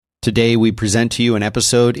Today we present to you an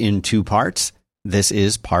episode in two parts. This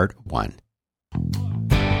is part one.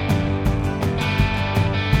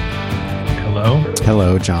 Hello.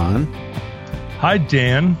 Hello, John. Hi,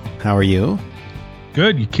 Dan. How are you?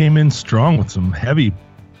 Good. You came in strong with some heavy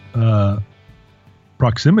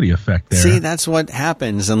proximity effect there. See, that's what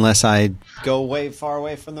happens unless I go way far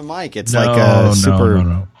away from the mic. It's like a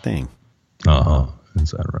super thing. Is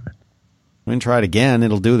that right? I'm going to try it again.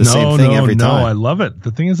 It'll do the same thing every time. No, I love it. The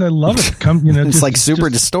thing is, I love it. It's like super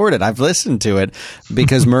distorted. I've listened to it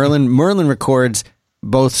because Merlin records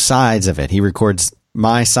both sides of it. He records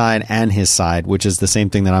my side and his side, which is the same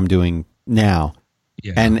thing that I'm doing now.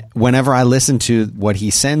 Yeah. And whenever I listen to what he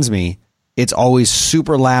sends me, it's always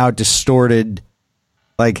super loud, distorted,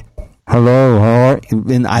 like, hello,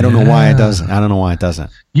 and I don't know why it doesn't. I don't know why it doesn't.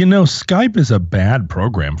 You know, Skype is a bad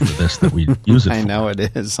program for this that we use it for. I know it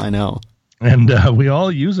is. I know. And we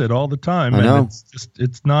all use it all the time. I know. And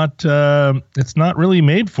it's not really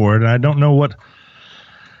made for it. And I don't know what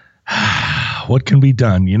can be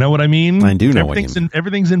done. You know what I mean? I do know what you mean.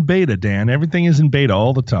 Everything's in beta, Dan. Everything is in beta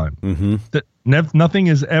all the time. Mm-hmm. Nothing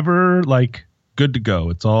is ever like good to go.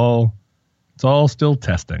 It's all still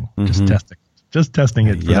testing. Mm-hmm. Just testing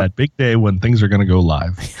it for that big day when things are going to go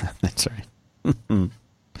live. That's right.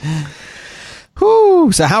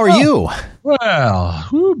 Whew, so how are you?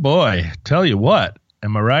 Well, boy, tell you what.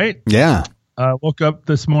 Am I right? Yeah. I woke up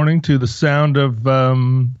this morning to the sound of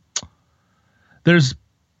there's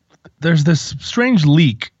this strange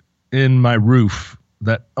leak in my roof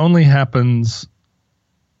that only happens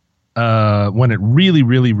when it really,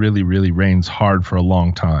 really, really, really rains hard for a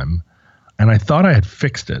long time. And I thought I had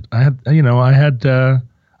fixed it. I had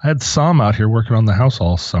Sam out here working on the house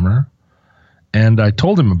all summer. And I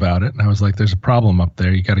told him about it, and I was like, there's a problem up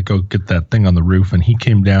there. You got to go get that thing on the roof. And he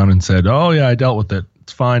came down and said, oh, yeah, I dealt with it.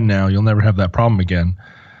 It's fine now. You'll never have that problem again.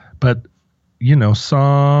 But,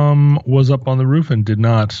 Sam was up on the roof and did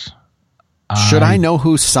not. Should I know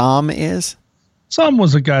who Sam is? Sam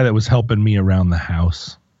was a guy that was helping me around the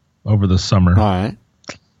house over the summer. All right.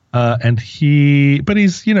 And he's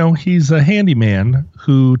a handyman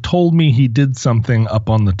who told me he did something up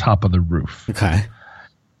on the top of the roof. Okay.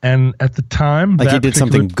 And at the time, like he did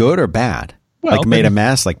something good or bad, well, like made a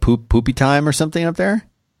mess, like poopy time or something up there.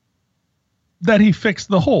 That he fixed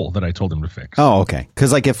the hole that I told him to fix. Oh, okay.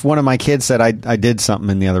 Because like if one of my kids said I did something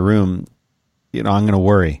in the other room, I'm going to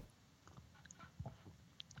worry.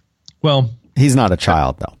 Well, he's not a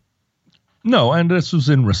child though. No, and this was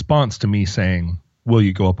in response to me saying, "Will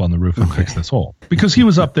you go up on the roof and fix this hole?" Because he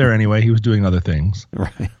was up there anyway. He was doing other things,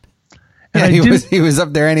 right? And yeah, he was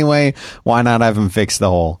up there anyway. Why not have him fix the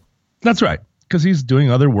hole? That's right, because he's doing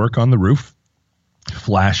other work on the roof,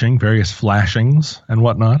 various flashings and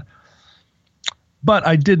whatnot. But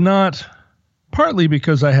I did not, partly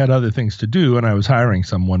because I had other things to do and I was hiring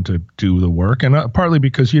someone to do the work, and partly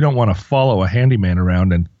because you don't want to follow a handyman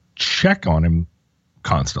around and check on him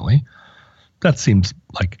constantly. That seems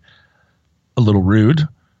like a little rude.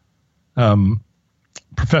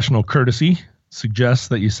 Professional courtesy suggests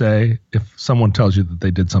that you say, if someone tells you that they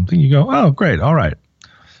did something, you go, oh, great. All right.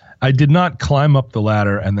 I did not climb up the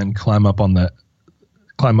ladder and then climb up on the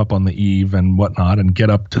eave and whatnot and get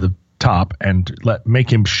up to the top and make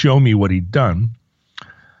him show me what he'd done.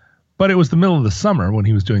 But it was the middle of the summer when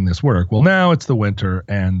he was doing this work. Well, now it's the winter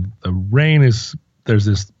and the rain there's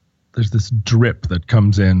this drip that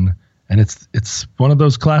comes in, and it's one of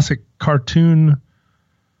those classic cartoon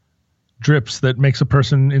drips that makes a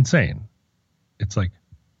person insane. It's like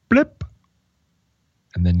blip,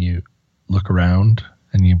 and then you look around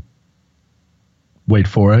and you wait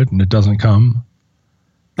for it, and it doesn't come.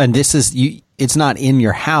 And this is it's not in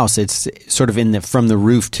your house. It's sort of from the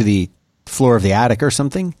roof to the floor of the attic or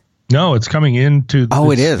something. No, it's coming into.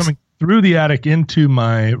 It is coming through the attic into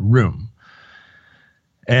my room.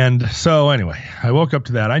 And so anyway, I woke up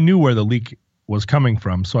to that. I knew where the leak was coming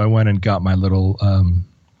from, so I went and got my little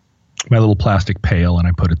plastic pail, and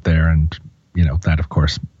I put it there, and that of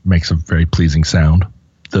course makes a very pleasing sound,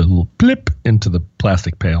 the little blip into the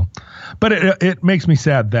plastic pail. But it makes me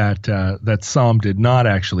sad that Sam did not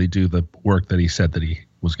actually do the work that he said that he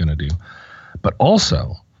was going to do. But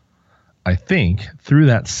also, I think through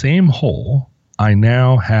that same hole, I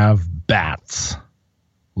now have bats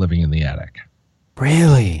living in the attic.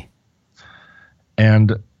 Really?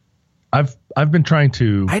 And I've been trying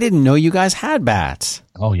to. I didn't know you guys had bats.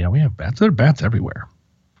 Oh yeah, we have bats. There are bats everywhere.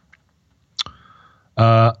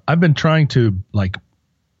 I've been trying to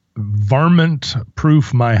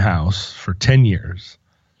varmint-proof my house for 10 years,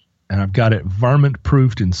 and I've got it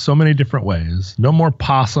varmint-proofed in so many different ways. No more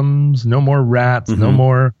possums, no more rats, no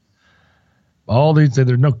more there's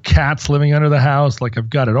no cats living under the house. Like I've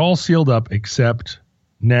got it all sealed up, except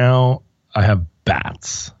now I have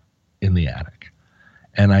bats in the attic.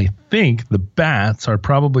 And I think the bats are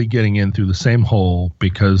probably getting in through the same hole,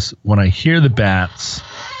 because when I hear the bats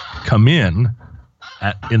come in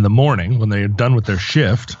the morning when they're done with their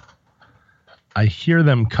shift, I hear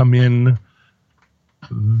them come in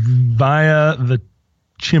via the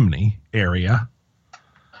chimney area,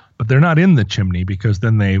 but they're not in the chimney, because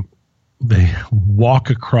then they walk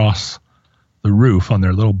across the roof on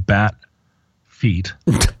their little bat feet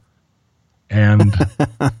and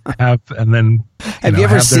have you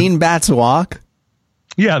ever seen bats walk?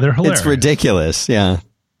 Yeah, they're hilarious. It's ridiculous. Yeah.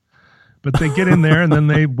 But they get in there and then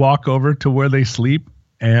they walk over to where they sleep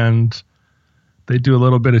and they do a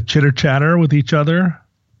little bit of chitter chatter with each other.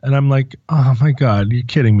 And I'm like, oh my God, are you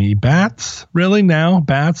kidding me? Bats? Really now?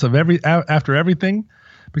 Bats after everything?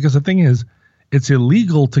 Because the thing is, it's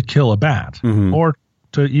illegal to kill a bat, or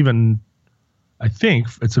to even, I think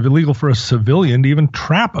it's illegal for a civilian to even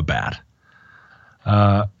trap a bat.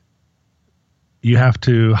 You have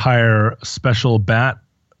to hire special bat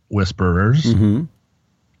whisperers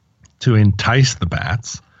to entice the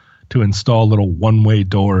bats, to install little one-way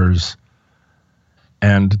doors.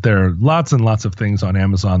 And there are lots and lots of things on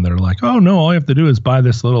Amazon that are like, oh no, all you have to do is buy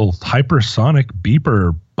this little hypersonic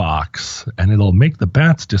beeper box and it'll make the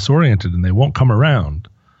bats disoriented and they won't come around.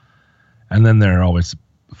 And then there are always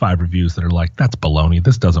 5 reviews that are like, that's baloney.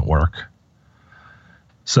 This doesn't work.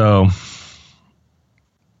 So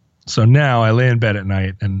now I lay in bed at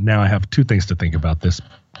night and now I have 2 things to think about this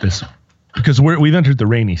because we've entered the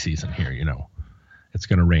rainy season here. You know, it's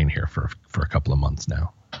going to rain here for a couple of months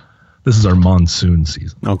now. This is our monsoon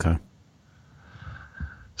season. Okay.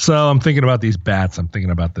 So I'm thinking about these bats. I'm thinking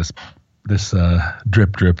about this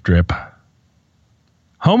drip, drip, drip.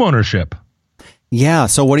 Homeownership. Yeah.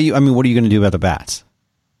 So what are you going to do about the bats?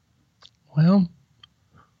 Well,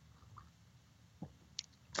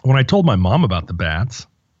 when I told my mom about the bats,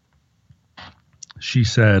 she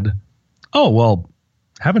said, oh, well,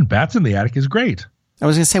 having bats in the attic is great. I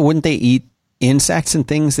was going to say, wouldn't they eat insects and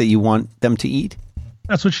things that you want them to eat?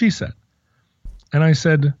 That's what she said. And I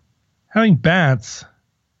said, having bats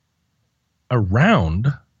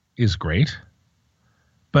around is great,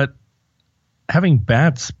 but having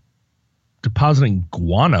bats depositing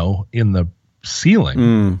guano in the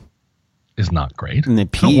ceiling is not great. And they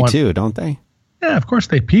pee too, don't they? Yeah, of course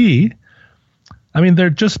they pee. I mean, they're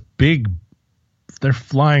just they're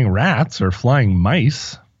flying rats or flying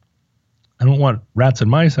mice. I don't want rats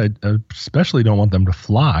and mice. I especially don't want them to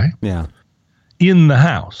fly. Yeah. In the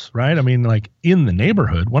house, right? I mean, like in the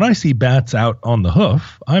neighborhood. When I see bats out on the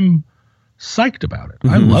hoof, I'm psyched about it.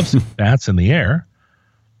 I love seeing bats in the air.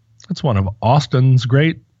 That's one of Austin's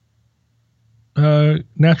great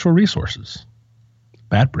natural resources.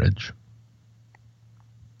 Bat Bridge.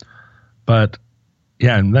 But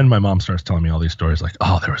yeah, and then my mom starts telling me all these stories like,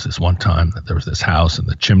 oh, there was this one time that there was this house and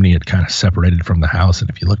the chimney had kind of separated from the house. And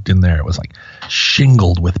if you looked in there, it was like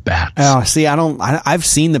shingled with bats. Oh, see, I've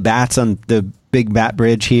seen the bats on the big bat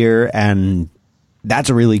bridge here, and that's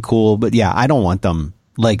really cool. But yeah, I don't want them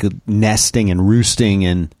like nesting and roosting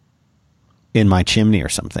in my chimney or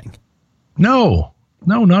something. No,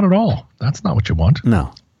 not at all. That's not what you want.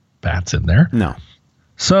 No. Bats in there. No.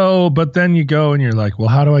 So, but then you go and you're like, well,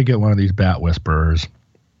 how do I get one of these bat whisperers?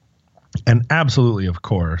 And absolutely, of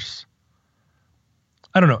course,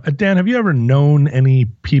 I don't know. Dan, have you ever known any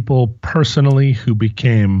people personally who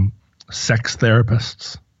became sex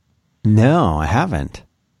therapists? No, I haven't.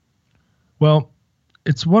 Well,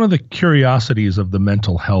 it's one of the curiosities of the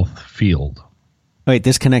mental health field. Wait,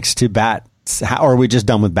 this connects to bats? Or are we just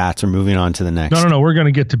done with bats or moving on to the next? No, we're going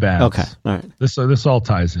to get to bats. Okay, all right. This all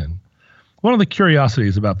ties in. One of the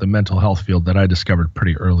curiosities about the mental health field that I discovered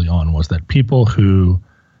pretty early on was that people who,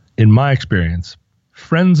 in my experience,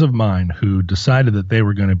 friends of mine who decided that they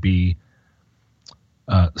were going to be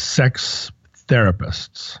sex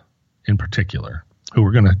therapists in particular, who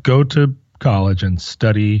were going to go to college and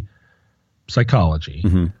study psychology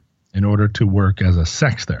in order to work as a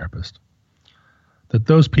sex therapist, that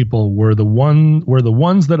those people were the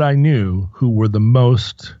ones that I knew who were the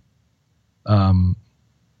most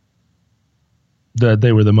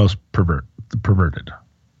they were the most perverted.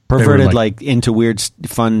 Perverted, like into weird,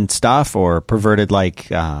 fun stuff, or perverted like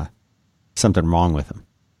something wrong with them?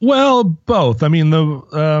 Well, both. I mean,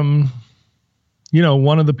 one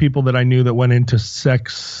of the people that I knew that went into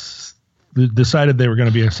sex, decided they were going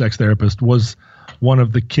to be a sex therapist, was one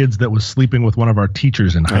of the kids that was sleeping with one of our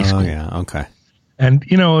teachers in high school. Oh, yeah, okay. And,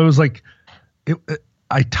 it was like,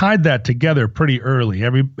 I tied that together pretty early.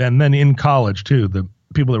 And then in college, too,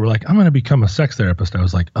 people that were like, I'm going to become a sex therapist. I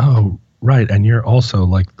was like, oh, right. And you're also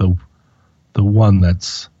like the one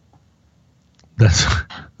that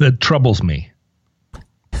troubles me.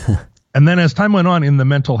 And then as time went on in the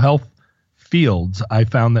mental health fields, I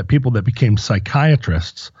found that people that became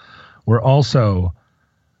psychiatrists were also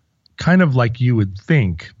kind of like you would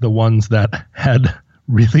think, the ones that had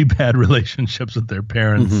really bad relationships with their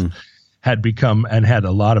parents, had become and had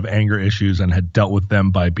a lot of anger issues and had dealt with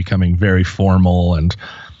them by becoming very formal. And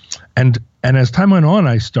as time went on,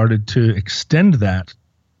 I started to extend that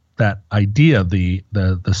idea,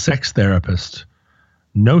 the sex therapist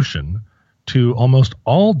notion, to almost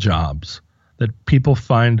all jobs, that people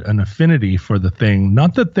find an affinity for the thing,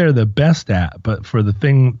 not that they're the best at, but for the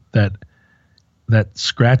thing that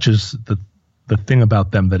scratches the thing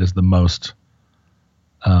about them that is the most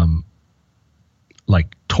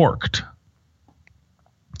like torqued.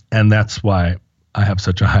 And that's why I have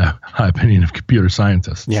such a high opinion of computer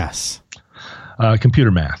scientists. Yes.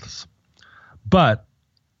 Computer maths. But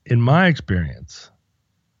in my experience,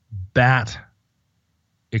 bat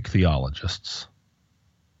ichthyologists,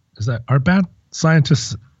 are bat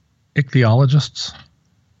scientists ichthyologists?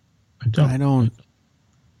 I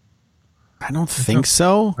don't think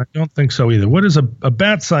so. I don't think so either. What is a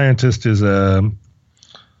bat scientist? Is no.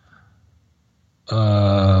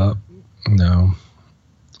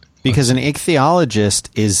 Because an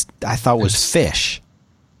ichthyologist was fish.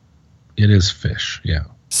 It is fish, yeah.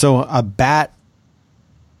 So a bat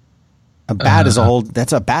is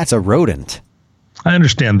a bat's a rodent. I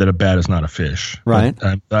understand that a bat is not a fish, right?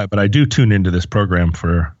 But I do tune into this program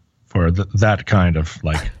for that kind of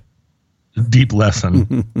like deep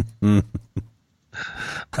lesson.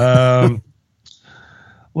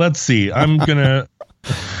 Let's see. I'm gonna.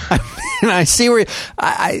 I see where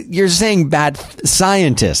you're saying bat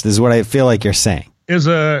scientist is what I feel like you're saying. Is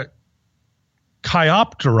a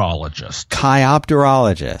chiropterologist. A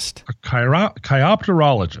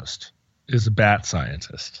chiropterologist is a bat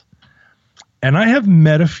scientist. And I have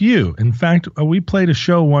met a few. In fact, we played a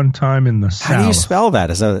show one time in the South. How do you spell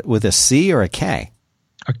that? Is that with a C or a K?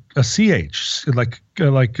 A CH, like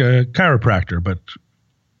a chiropractor, but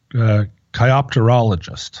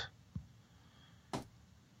chiropterologist.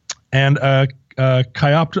 And a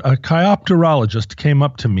chiropterologist came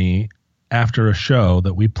up to me after a show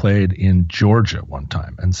that we played in Georgia one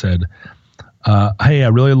time and said, hey, I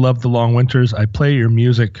really love the Long Winters. I play your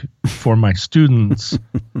music for my students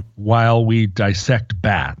while we dissect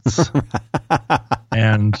bats.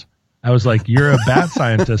 And I was like, you're a bat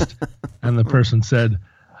scientist? And the person said,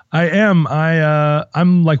 I am.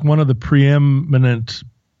 I'm like one of the preeminent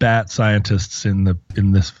bat scientists in the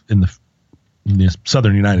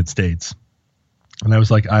southern United States. And I was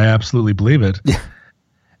like, I absolutely believe it. Yeah.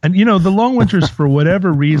 And, the Long Winters, for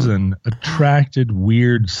whatever reason, attracted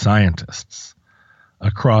weird scientists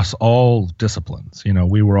across all disciplines.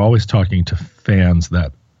 We were always talking to fans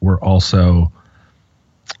that were also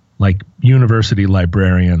like university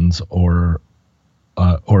librarians or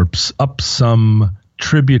up some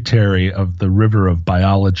tributary of the river of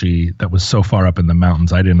biology that was so far up in the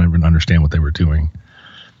mountains, I didn't even understand what they were doing.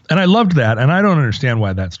 And I loved that. And I don't understand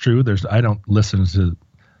why that's true. I don't listen to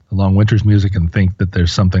the Long Winters music and think that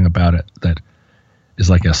there's something about it that is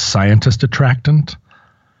like a scientist attractant.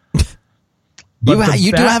 But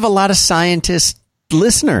you do have a lot of scientist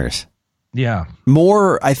listeners. Yeah.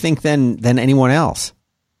 More, I think, than anyone else.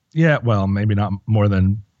 Yeah, well, maybe not more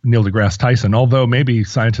than Neil deGrasse Tyson, although maybe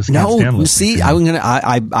scientists can't stand listening. See,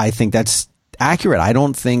 I think that's accurate. I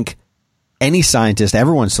don't think any scientist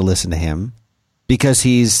ever wants to listen to him because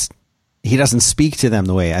he doesn't speak to them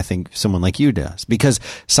the way I think someone like you does. Because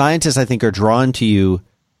scientists, I think, are drawn to you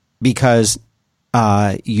because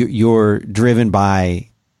you're driven by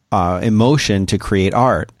emotion to create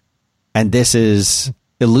art. And this is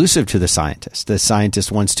elusive to the scientist. The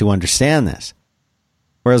scientist wants to understand this.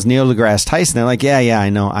 Whereas Neil deGrasse Tyson, they're like, yeah, I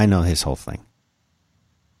know his whole thing.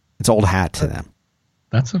 It's old hat to them.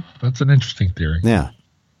 That's an interesting theory. Yeah.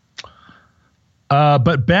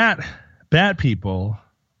 But bat people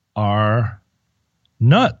are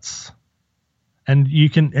nuts, and you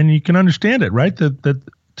can understand it, right? That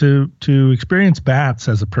to experience bats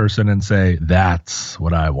as a person and say, that's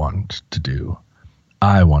what I want to do.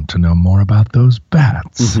 I want to know more about those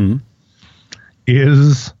bats. Mm-hmm.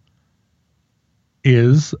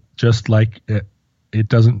 Is just like it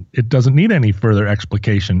doesn't need any further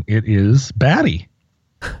explication. It is batty.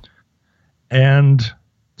 And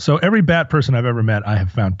so every bat person I've ever met, I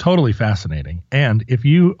have found totally fascinating. And if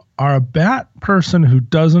you are a bat person who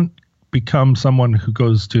doesn't become someone who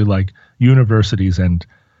goes to like universities and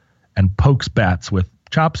pokes bats with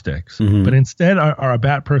chopsticks, but instead are a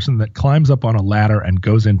bat person that climbs up on a ladder and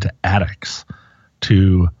goes into attics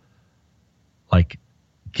to like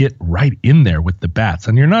get right in there with the bats.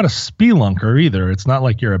 And you're not a spelunker either. It's not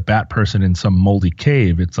like you're a bat person in some moldy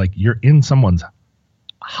cave. It's like you're in someone's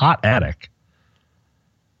hot attic.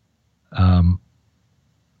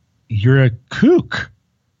 You're a kook.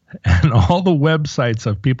 And all the websites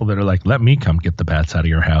of people that are like, let me come get the bats out of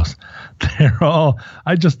your house. They're all,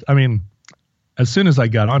 as soon as I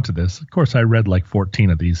got onto this, of course, I read like 14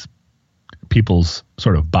 of these people's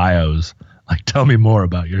sort of bios. Like, tell me more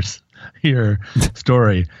about your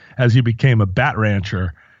story as you became a bat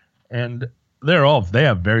rancher. And they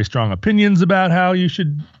have very strong opinions about how you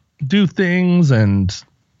should do things. And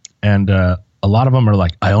a lot of them are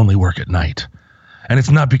like, I only work at night. And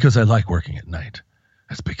it's not because I like working at night.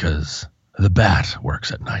 It's because the bat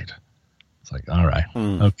works at night. It's like, all right.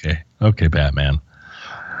 Okay, Batman.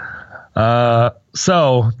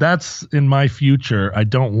 So that's in my future. I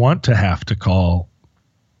don't want to have to call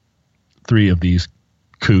 3 of these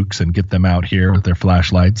kooks and get them out here with their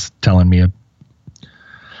flashlights telling me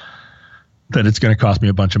that it's going to cost me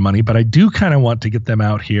a bunch of money. But I do kind of want to get them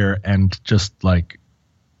out here and just like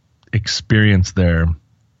experience their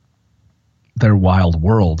wild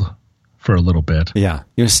world for a little bit. Yeah.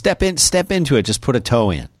 Step into it. Just put a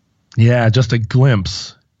toe in. Yeah. Just a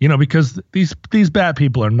glimpse, because these bat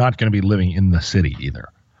people are not going to be living in the city either.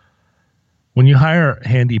 When you hire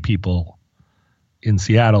handy people in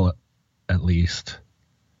Seattle, at least,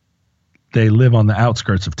 they live on the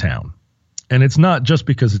outskirts of town. And it's not just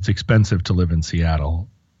because it's expensive to live in Seattle.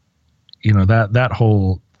 That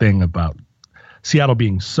whole thing about Seattle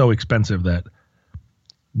being so expensive that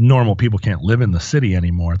normal people can't live in the city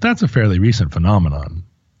anymore. That's a fairly recent phenomenon.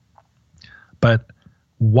 But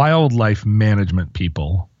wildlife management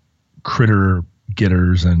people, critter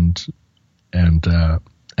getters and the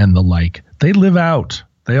like, they live out.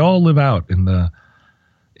 They all live out in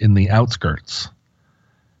the outskirts.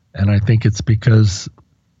 And I think it's because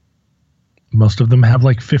most of them have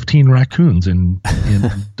like 15 raccoons in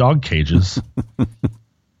dog cages.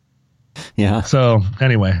 Yeah. So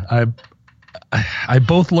anyway, I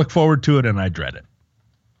both look forward to it and I dread it.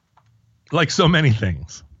 Like so many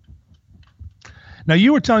things. Now,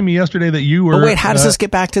 you were telling me yesterday that you were... Oh, wait, how does this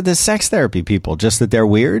get back to the sex therapy people? Just that they're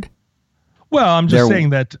weird? Well, I'm just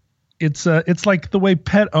saying that it's like the way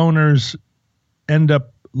pet owners end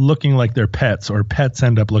up looking like their pets, or pets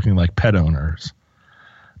end up looking like pet owners.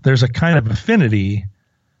 There's a kind of affinity,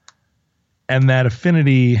 and that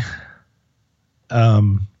affinity...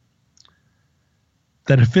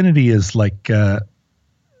 that affinity is like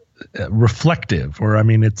reflective, or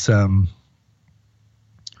it's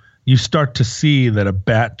you start to see that a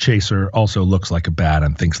bat chaser also looks like a bat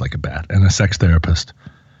and thinks like a bat, and a sex therapist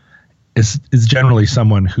is generally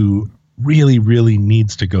someone who really, really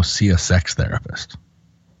needs to go see a sex therapist.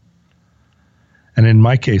 And in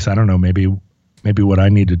my case, I don't know, maybe what I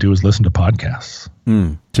need to do is listen to podcasts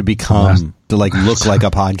to become to look like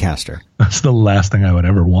a podcaster. That's the last thing I would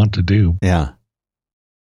ever want to do. Yeah.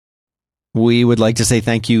 We would like to say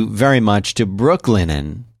thank you very much to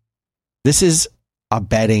Brooklinen. This is a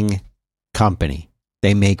bedding company.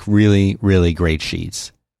 They make really, really great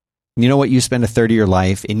sheets. You know what? You spend a third of your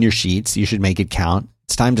life in your sheets. You should make it count.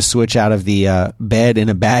 It's time to switch out of the bed in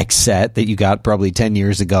a bag set that you got probably 10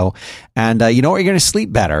 years ago. And you know what? You're going to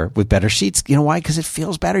sleep better with better sheets. You know why? Because it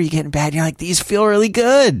feels better. You get in bed, you're like, these feel really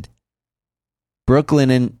good.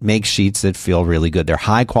 Brooklinen makes sheets that feel really good. They're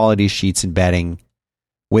high quality sheets and bedding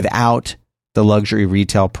without the luxury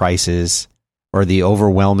retail prices or the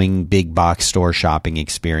overwhelming big box store shopping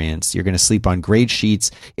experience. You're going to sleep on great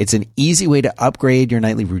sheets. It's an easy way to upgrade your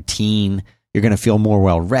nightly routine. You're going to feel more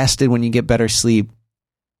well rested when you get better sleep.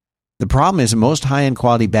 The problem is most high-end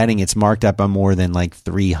quality bedding, it's marked up on more than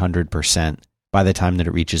 300% by the time that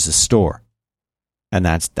it reaches the store. And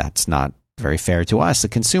that's not very fair to us, the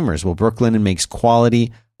consumers. Well, Brooklinen makes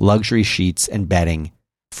quality luxury sheets and bedding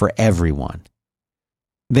for everyone.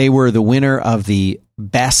 They were the winner of the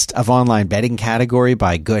Best of Online Bedding category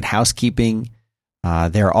by Good Housekeeping.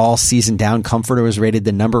 Their all-season down comforter was rated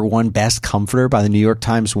the #1 best comforter by the New York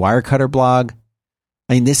Times Wirecutter blog.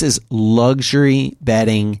 I mean, this is luxury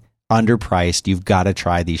bedding, underpriced. You've got to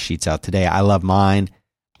try these sheets out today. I love mine.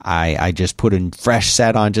 I just put a fresh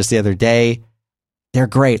set on just the other day. They're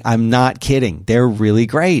great. I'm not kidding. They're really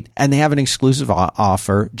great. And they have an exclusive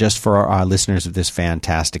offer just for our listeners of this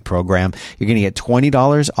fantastic program. You're going to get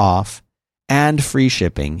 $20 off and free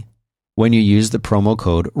shipping when you use the promo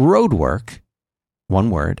code ROADWORK, one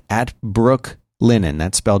word, at Brooklinen.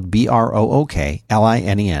 That's spelled BROOKLINEN,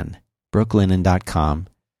 brooklinen.com.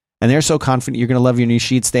 And they're so confident you're going to love your new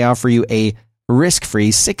sheets, they offer you a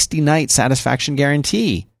risk-free 60-night satisfaction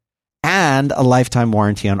guarantee and a lifetime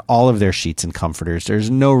warranty on all of their sheets and comforters. There's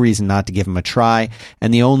no reason not to give them a try.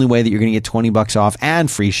 And the only way that you're going to get $20 off and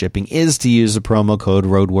free shipping is to use the promo code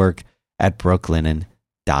ROADWORK at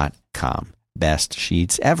brooklinen.com. Best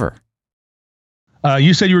sheets ever.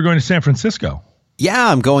 You said you were going to San Francisco.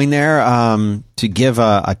 Yeah, I'm going there to give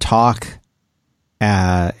a talk,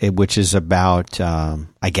 which is about,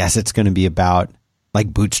 I guess it's going to be about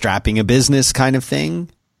like bootstrapping a business kind of thing.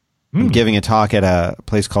 I'm giving a talk at a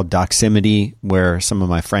place called Doximity where some of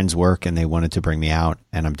my friends work, and they wanted to bring me out,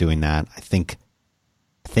 and I'm doing that. I think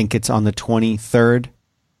it's on the 23rd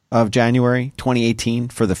of January, 2018,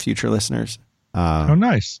 for the future listeners. Oh,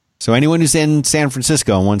 nice. So anyone who's in San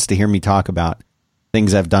Francisco and wants to hear me talk about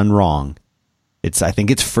things I've done wrong, I think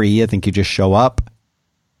it's free. I think you just show up,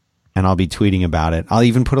 and I'll be tweeting about it. I'll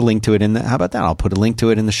even put a link to it how about that? I'll put a link to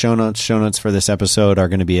it in the show notes. Show notes for this episode are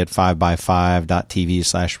going to be at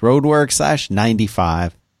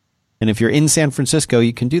 5by5.tv/roadwork/95. And if you're in San Francisco,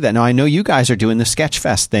 you can do that. Now, I know you guys are doing the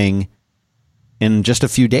Sketchfest thing in just a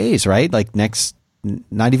few days, right? Like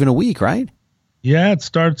not even a week, right? Yeah, it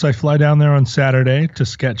starts. I fly down there on Saturday to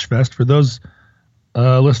Sketchfest. For those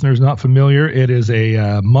listeners not familiar, it is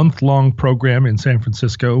a month-long program in San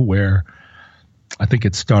Francisco where I think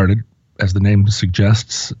it started, as the name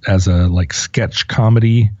suggests, as a sketch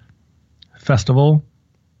comedy festival,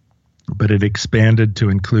 but it expanded to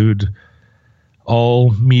include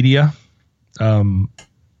all media.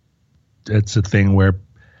 It's a thing where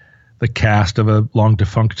the cast of a long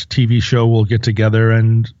defunct TV show will get together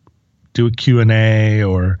and do a Q&A,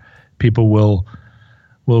 or people will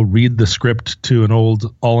read the script to an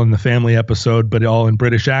old All in the Family episode, but all in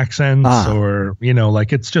British accents, or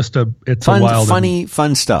it's just it's fun, a wild,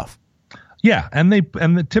 fun stuff. Yeah,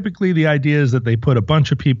 and typically the idea is that they put a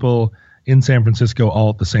bunch of people in San Francisco all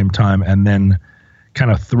at the same time, and then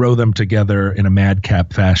kind of throw them together in a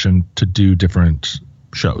madcap fashion to do different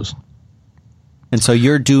shows. And so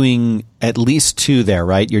you're doing at least two there,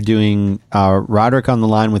 right? You're doing Roderick on the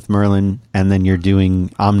Line with Merlin, and then you're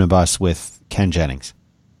doing Omnibus with Ken Jennings.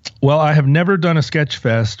 Well, I have never done a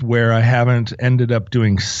Sketchfest where I haven't ended up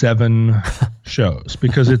doing 7 shows,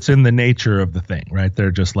 because it's in the nature of the thing, right?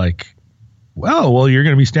 They're just like, well, you're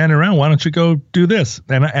going to be standing around. Why don't you go do this?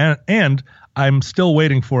 And I'm still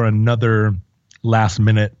waiting for another last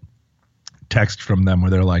minute text from them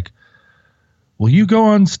where they're like, will you go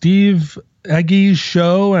on Steve Aggie's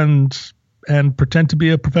show and pretend to be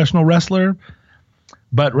a professional wrestler?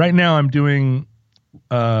 But right now I'm doing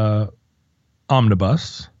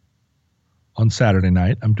Omnibus on Saturday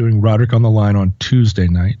night. I'm doing Roderick on the Line on Tuesday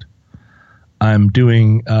night. I'm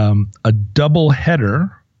doing a double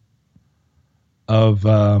header of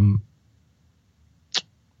and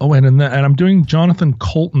I'm doing Jonathan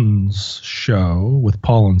Colton's show with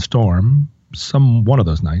Paul and Storm one of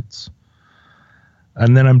those nights.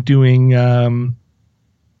 And then I'm doing a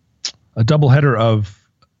double header of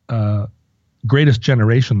Greatest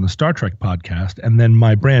Generation, the Star Trek podcast, and then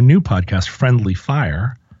my brand new podcast, Friendly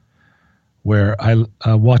Fire, where I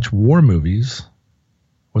watch war movies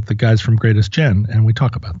with the guys from Greatest Gen, and we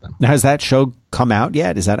talk about them. Now, has that show come out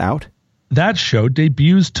yet? Is that out? That show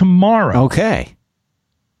debuts tomorrow. Okay.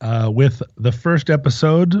 With the first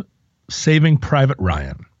episode, Saving Private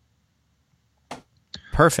Ryan.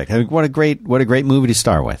 Perfect. I mean, what a great movie to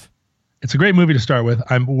start with. It's a great movie to start with.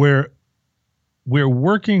 We're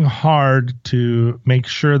working hard to make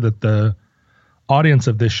sure that the audience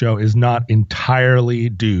of this show is not entirely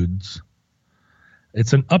dudes.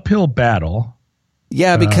 It's an uphill battle.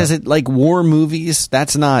 Yeah, because war movies,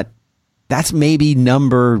 that's maybe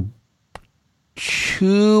number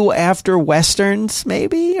 2 after Westerns,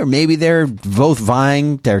 maybe, or maybe they're both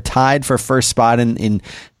vying. They're tied for first spot in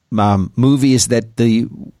movies that the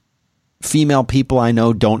female people I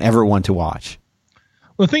know don't ever want to watch.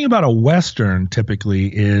 Well, the thing about a Western typically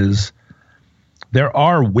is there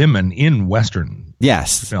are women in Western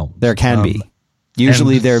films. There can be.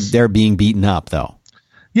 Usually they're being beaten up, though.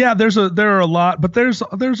 Yeah, there are a lot, but there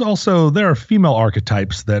are female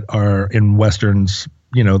archetypes that are in Westerns.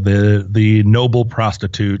 The noble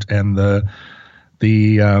prostitute and the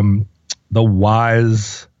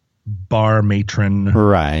wise bar matron,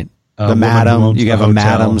 right? The madam. You have a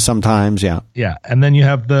madam sometimes, yeah. Yeah, and then you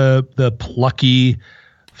have the plucky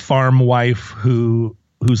farm wife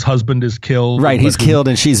whose husband is killed. Right, he's killed,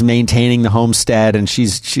 and she's maintaining the homestead, and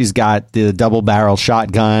she's got the double barrel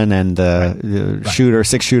shotgun and the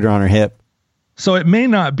 6-shooter on her hip. So it may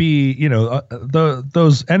not be,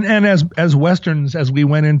 those and as Westerns, as we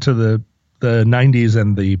went into the 90s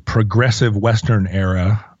and the progressive Western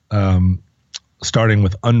era, starting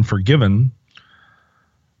with Unforgiven,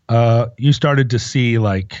 you started to see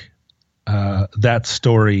like that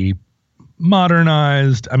story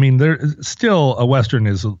modernized. I mean, there still a Western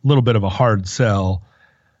is a little bit of a hard sell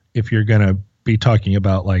if you're going to be talking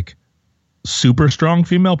about like super strong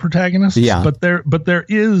female protagonists. Yeah. But there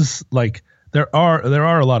is like there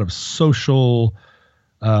are a lot of social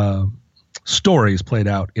stories played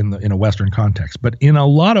out in a Western context. But in a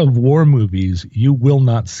lot of war movies, you will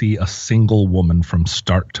not see a single woman from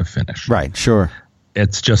start to finish. Right. Sure.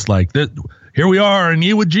 It's just like here we are in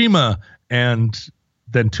Iwo and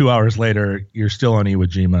then 2 hours later you're still on Iwo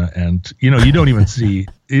Jima, and you don't even see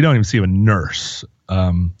a nurse.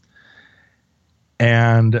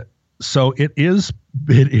 And so it is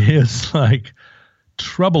like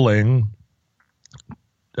troubling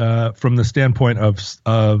from the standpoint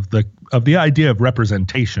of the idea of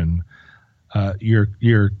representation.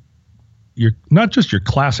 You're not just your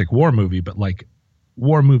classic war movie, but like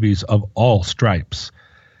war movies of all stripes.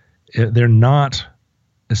 They're not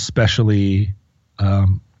especially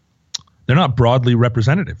they're not broadly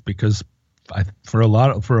representative, because for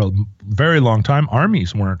a very long time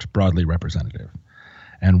armies weren't broadly representative,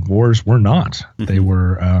 and wars were not.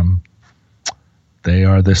 Mm-hmm. They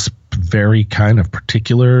are this very kind of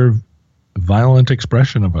particular violent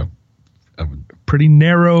expression of a pretty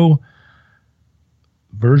narrow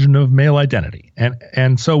version of male identity.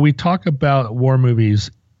 And so we talk about war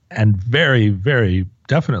movies and very, very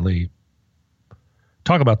definitely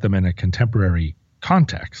talk about them in a contemporary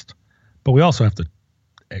context, but we also have to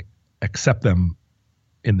accept them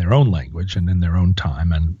in their own language and in their own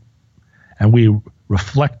time, and we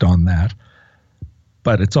reflect on that.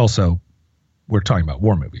 But it's also, we're talking about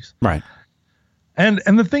war movies, right? And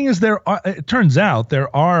the thing is, it turns out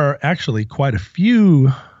there are actually quite a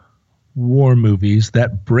few war movies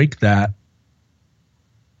that break that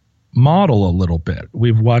model a little bit.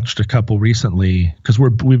 We've watched a couple recently because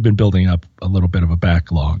we've been building up a little bit of a back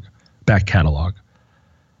catalog.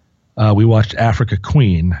 We watched Africa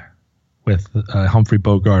Queen with Humphrey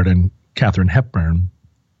Bogart and Katharine Hepburn,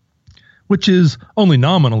 which is only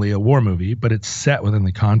nominally a war movie, but it's set within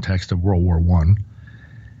the context of World War I.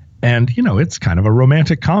 And, it's kind of a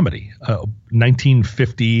romantic comedy, a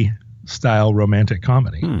 1950 style romantic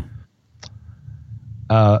comedy.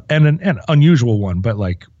 And an unusual one, but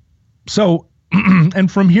like, so,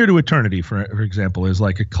 and From Here to Eternity, for example, is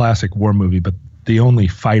like a classic war movie, but the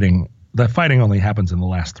fighting only happens in the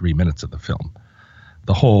last 3 minutes of the film.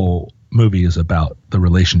 The whole movie is about the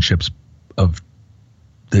relationships of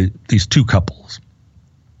these two couples.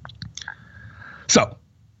 So,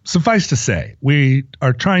 suffice to say, we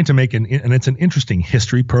are trying to make and it's an interesting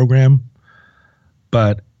history program,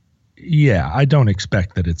 but yeah, I don't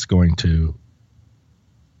expect that it's going to.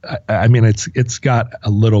 I mean, it's got a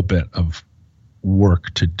little bit of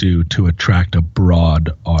work to do to attract a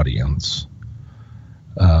broad audience.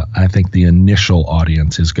 I think the initial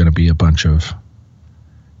audience is going to be a bunch of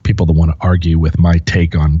people that want to argue with my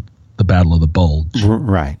take on the Battle of the Bulge,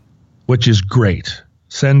 right? Which is great.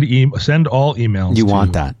 Send all emails. You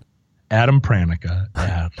want that? Adam Pranica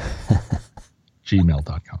at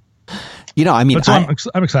gmail.com.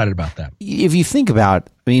 I'm excited about that. If you think about,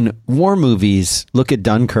 war movies, look at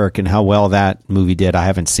Dunkirk and how well that movie did. I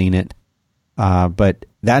haven't seen it. But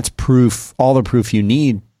that's proof, all the proof you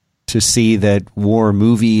need to see that war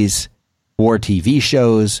movies, war TV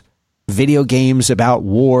shows, video games about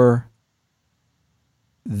war,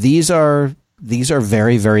 these are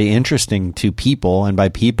very, very interesting to people. And by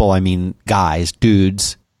people, I mean guys,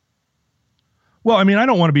 dudes. Well, I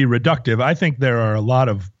don't want to be reductive. I think there are a lot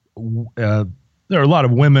of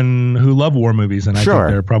women who love war movies, and I think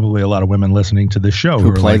there are probably a lot of women listening to this show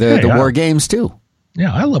who play the war games too.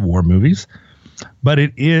 Yeah, I love war movies, but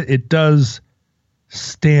it does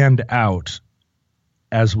stand out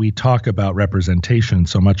as we talk about representation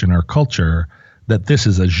so much in our culture that this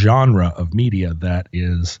is a genre of media that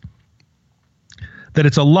it's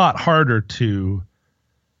a lot harder to.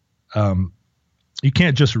 You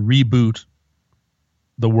can't just reboot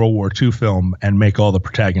the World War II film and make all the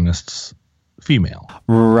protagonists female.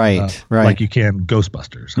 Right. Like you can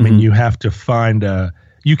Ghostbusters. Mm-hmm. You have to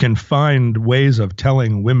you can find ways of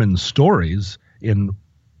telling women's stories in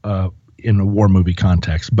a war movie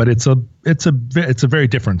context, but it's a very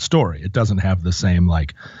different story. It doesn't have the same,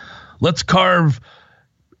 like, let's carve,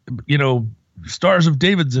 stars of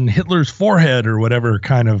David's in Hitler's forehead or whatever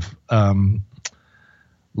kind of,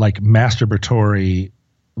 like masturbatory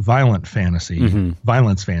violence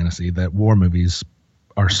fantasy that war movies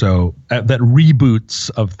are so that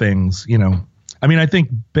reboots of things. I think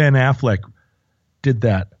Ben Affleck did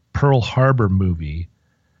that Pearl Harbor movie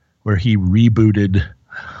where he rebooted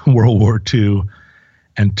World War II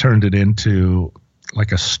and turned it into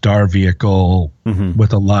like a star vehicle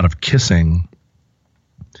with a lot of kissing.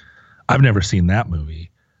 I've never seen that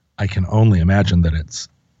movie. I can only imagine that it's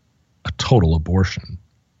a total abortion.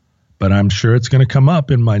 But I'm sure it's going to come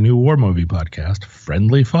up in my new war movie podcast,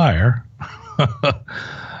 Friendly Fire. But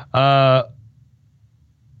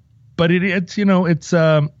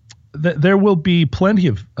there will be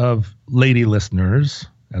plenty of lady listeners,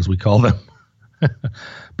 as we call them.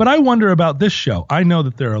 But I wonder about this show. I know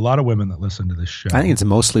that there are a lot of women that listen to this show. I think it's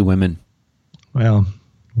mostly women. Well,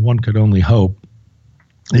 one could only hope.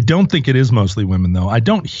 I don't think it is mostly women, though. I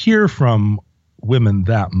don't hear from women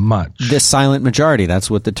that much. The silent majority. That's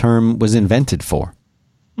what the term was invented for.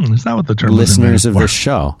 Is that what the term listeners was of this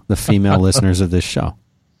show, the female listeners of this show.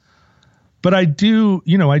 But I do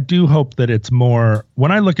hope that it's more,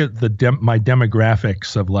 when I look at my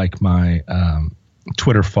demographics of like my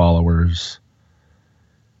Twitter followers,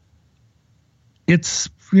 it's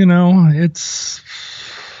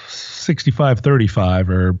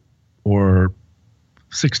 65-35 or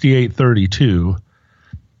 68-32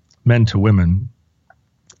 men to women.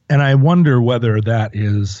 And I wonder whether that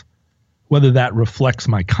reflects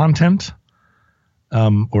my content,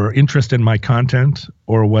 or interest in my content,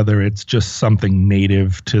 or whether it's just something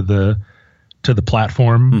native to the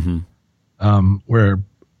platform, where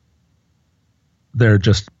they're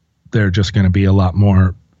just going to be a lot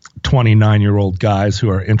more 29-year-old guys who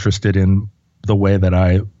are interested in the way that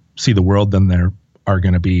I see the world than there are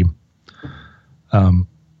going to be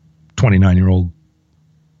 29-year-old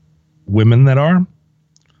women that are.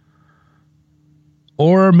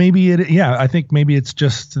 Or maybe I think maybe it's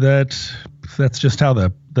just that's just how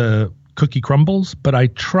the cookie crumbles. But I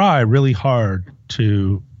try really hard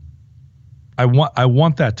I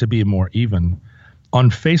want that to be more even. On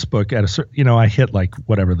Facebook, at a certain, I hit like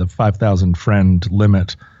whatever the 5,000 friend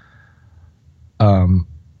limit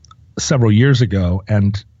several years ago,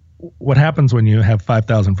 and what happens when you have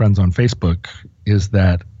 5,000 friends on Facebook is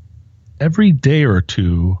that every day or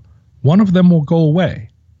two, one of them will go away.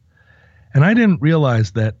 And I didn't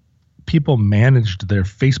realize that people managed their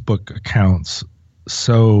Facebook accounts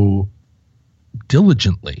so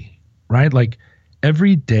diligently, right? Like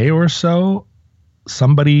every day or so,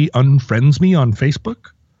 somebody unfriends me on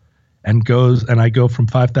Facebook and I go from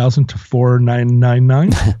 5,000 to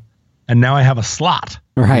 4,999. And now I have a slot.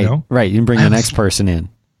 Right. Right. You can bring the next person in.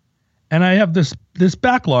 And I have this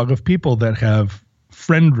backlog of people that have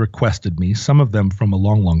friend requested me, some of them from a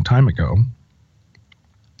long, long time ago,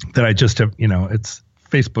 that I just have, it's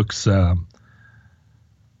Facebook's,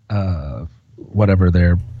 whatever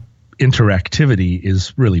their interactivity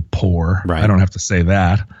is really poor. Right. I don't have to say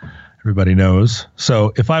that. Everybody knows.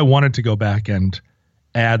 So if I wanted to go back and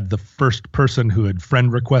add the first person who had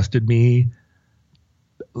friend requested me,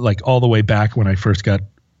 like all the way back when I first hit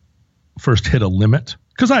a limit,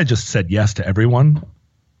 because I just said yes to everyone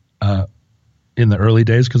in the early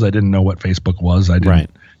days because I didn't know what Facebook was. I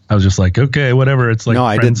was just like, okay, whatever. It's like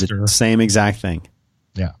I did the same exact thing.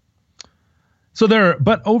 Yeah. So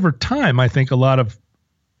but over time, I think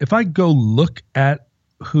if I go look at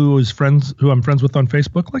who I'm friends with on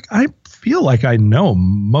Facebook, like I feel like I know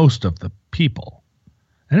most of the people,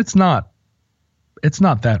 and it's not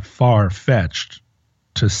that far fetched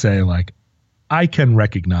to say like I can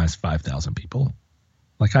recognize 5,000 people.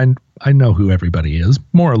 Like I know who everybody is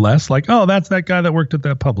more or less, like, oh, that's that guy that worked at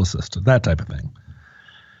that publicist, that type of thing.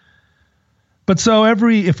 But so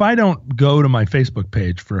if I don't go to my Facebook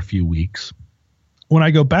page for a few weeks, when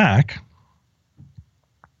I go back,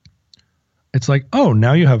 it's like, oh,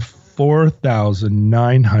 now you have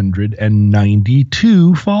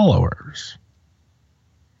 4,992 followers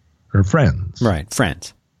or friends. Right.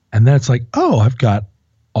 Friends. And then it's like, oh, I've got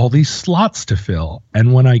all these slots to fill.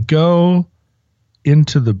 And when I go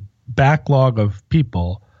into the backlog of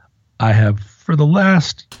people, I have, for the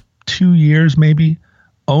last 2 years, maybe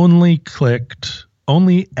only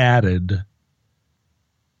added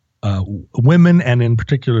women, and in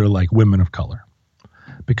particular, like women of color,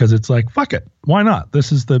 because it's like, fuck it. Why not?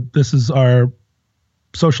 This is our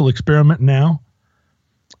social experiment now.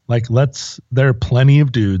 Like, there are plenty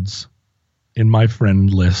of dudes in my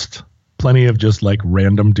friend list, plenty of just like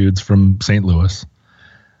random dudes from St. Louis.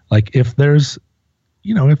 Like if there's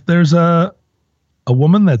a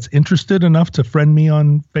woman that's interested enough to friend me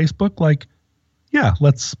on Facebook, like, yeah,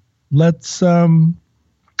 let's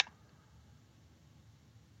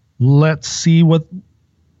see what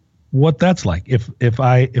that's like. If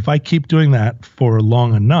I keep doing that for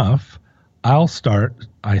long enough, I'll start,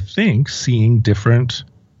 I think, seeing different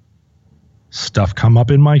stuff come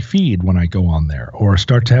up in my feed when I go on there, or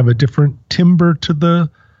start to have a different timbre to the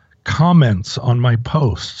comments on my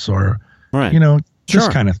posts, or, Right. this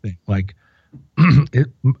Sure. kind of thing. Like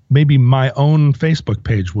maybe my own Facebook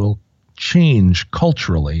page will change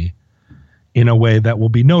culturally in a way that will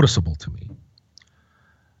be noticeable to me.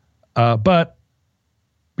 But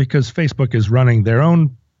because Facebook is running their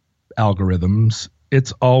own algorithms,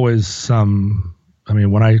 it's always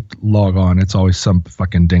when I log on, it's always some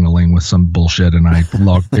fucking ding-a-ling with some bullshit, and I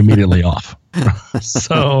log immediately off.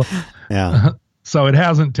 So it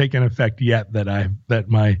hasn't taken effect yet that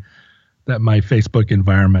my Facebook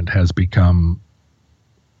environment has become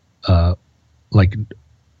like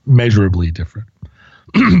measurably different.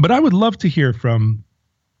 But I would love to hear from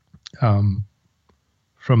the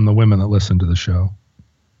women that listen to the show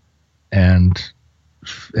and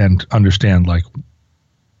understand, like,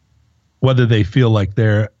 whether they feel like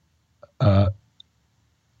they're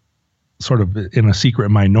sort of in a secret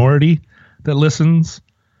minority that listens,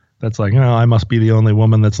 that's like, I must be the only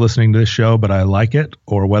woman that's listening to this show, but I like it,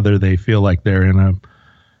 or whether they feel like they're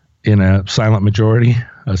in a silent majority,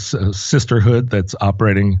 a sisterhood that's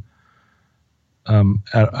operating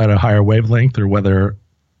at a higher wavelength, or whether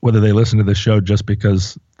they listen to the show just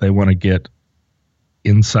because they want to get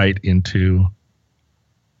insight into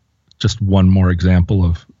just one more example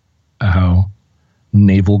of how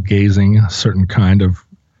navel gazing a certain kind of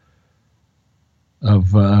So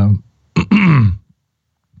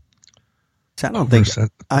I don't think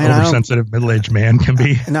oversensitive middle-aged man can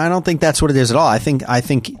be. No, I don't think that's what it is at all. I think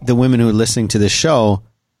the women who are listening to this show,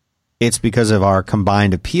 it's because of our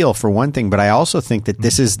combined appeal for one thing, but I also think that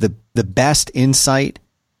this is the best insight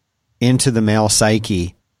into the male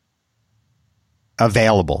psyche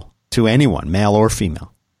available to anyone, male or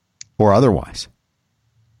female, or otherwise.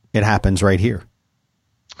 It happens right here.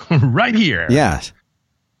 Right here. Yes.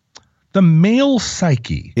 The male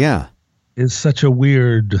psyche is such a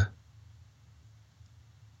weird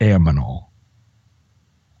aminal.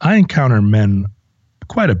 I encounter men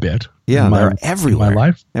quite a bit. Yeah, they're everywhere. In my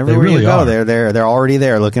life. Everywhere they really you go, are. they're already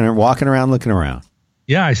there, walking around.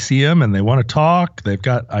 Yeah, I see them and they want to talk. They've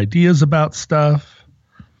got ideas about stuff.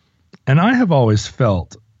 And I have always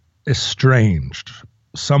felt estranged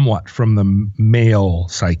somewhat from the male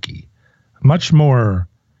psyche, much more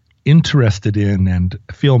interested in and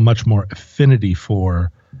feel much more affinity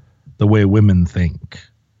for the way women think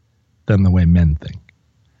than the way men think.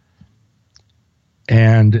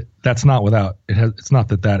 And that's not without it's not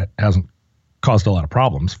that hasn't caused a lot of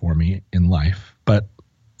problems for me in life, but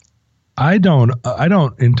I don't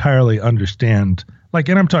entirely understand, like,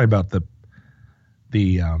 and I'm talking about the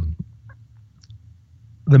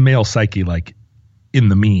male psyche, like, in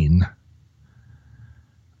the mean.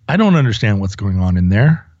 I don't understand what's going on in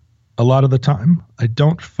there a lot of the time. I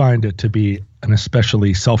don't find it to be an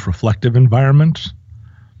especially self-reflective environment,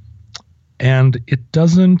 and it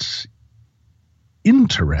doesn't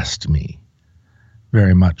interest me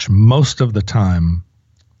very much most of the time,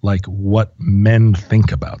 like what men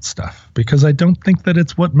think about stuff, because I don't think that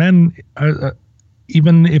it's what men,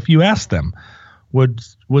 even if you ask them, would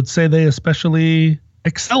say they especially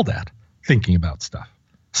excelled at thinking about stuff.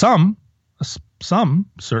 Some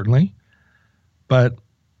certainly, but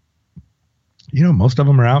most of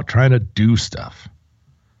them are out trying to do stuff.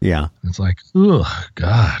 Yeah. It's like, oh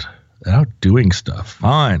God, out doing stuff.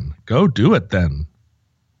 Fine. Go do it then.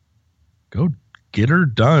 Go get her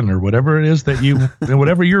done, or whatever it is that you,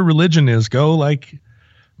 whatever your religion is, go, like,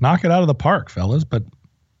 knock it out of the park, fellas. But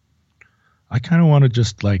I kind of want to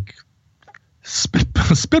just, like,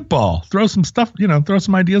 spitball, throw some stuff, throw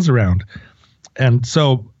some ideas around. And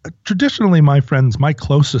so traditionally my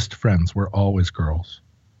closest friends were always girls.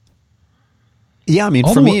 Yeah. I mean,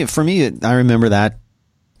 for me, I remember that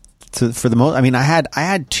for the most, I mean, I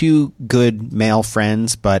had two good male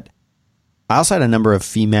friends, but I also had a number of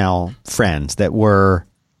female friends that were,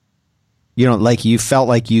 like, you felt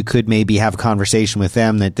like you could maybe have a conversation with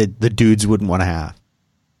them that the dudes wouldn't want to have.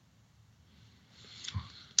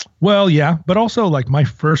 Well, yeah, but also, like, my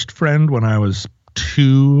first friend when I was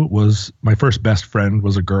 2 my first best friend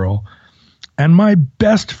was a girl, and my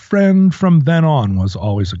best friend from then on was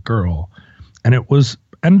always a girl, and they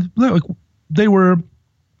were,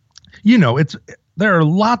 there are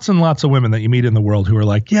lots and lots of women that you meet in the world who are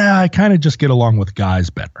like, yeah, I kind of just get along with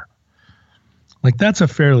guys better. Like, that's a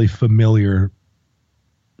fairly familiar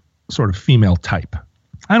sort of female type.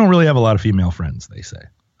 I don't really have a lot of female friends, they say.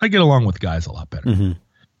 I get along with guys a lot better. Mm-hmm.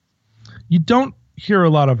 You don't hear a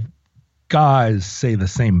lot of guys say the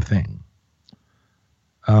same thing.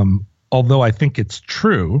 Although I think it's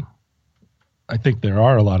true. I think there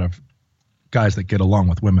are a lot of guys that get along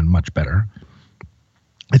with women much better.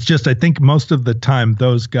 It's just, I think most of the time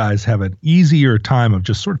those guys have an easier time of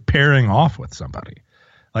just sort of pairing off with somebody.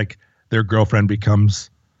 Like their girlfriend becomes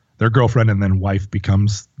their girlfriend and then wife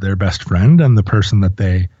becomes their best friend, and the person that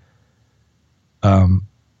they,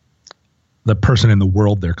 the person in the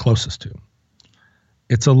world they're closest to.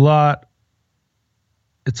 It's a lot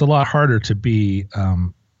harder to be, I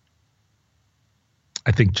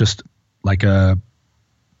think, just like like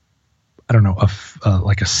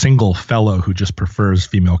a single fellow who just prefers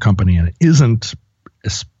female company and isn't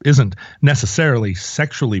necessarily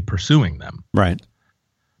sexually pursuing them. Right.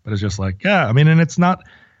 But it's just like, yeah, I mean, and it's not,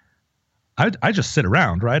 I just sit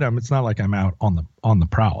around, right? It's not like I'm out on the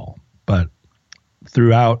prowl, but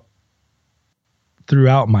throughout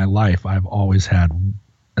my life, I've always had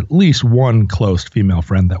at least one close female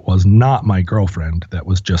friend that was not my girlfriend, that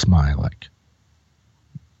was just my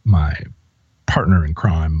partner in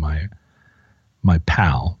crime, my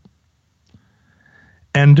pal.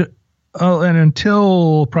 And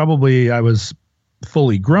until probably I was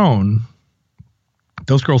fully grown,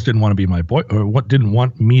 those girls didn't want to be my boy, or didn't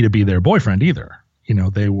want me to be their boyfriend either. You know,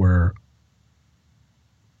 they were,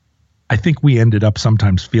 I think we ended up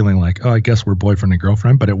sometimes feeling like, oh, I guess we're boyfriend and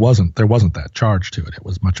girlfriend, but there wasn't that charge to it. It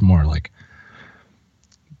was much more like,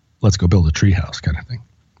 let's go build a treehouse kind of thing.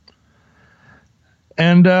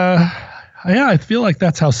 And, I feel like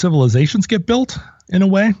that's how civilizations get built in a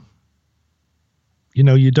way. You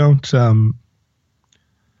know, you don't,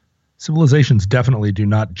 civilizations definitely do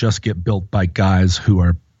not just get built by guys who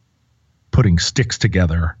are putting sticks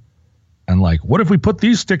together and like, what if we put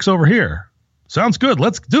these sticks over here? Sounds good.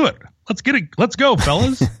 Let's do it. Let's get it. Let's go,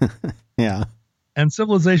 fellas. Yeah. And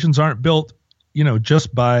civilizations aren't built, you know,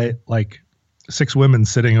 just by like 6 women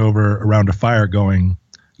sitting over around a fire going,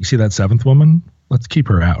 you see that 7th woman? Let's keep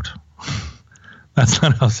her out. That's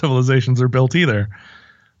not how civilizations are built either.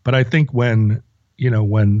 But I think when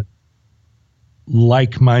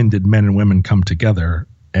like-minded men and women come together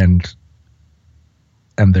and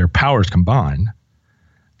their powers combine,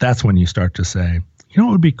 that's when you start to say, you know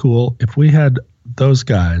what would be cool if we had those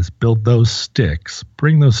guys build those sticks,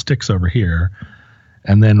 bring those sticks over here,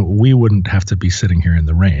 and then we wouldn't have to be sitting here in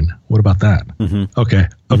the rain. What about that? Mm-hmm. Okay.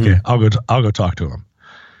 Mm-hmm. I'll go talk to him.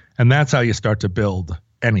 And that's how you start to build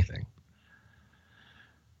anything.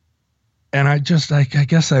 And I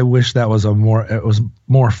guess I wish that was more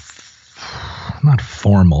not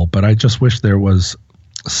formal, but I just wish there was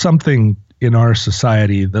something in our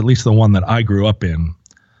society, at least the one that I grew up in,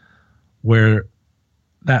 where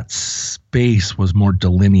that space was more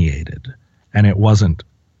delineated, and it wasn't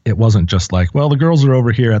just like, well, the girls are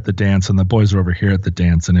over here at the dance and the boys are over here at the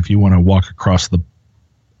dance, and if you want to walk across the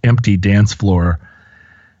empty dance floor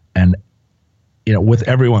and, you know, with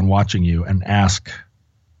everyone watching you, and ask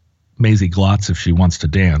Maisie Glotz if she wants to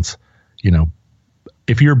dance, you know,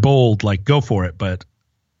 if you're bold, like, go for it, but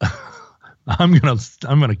I'm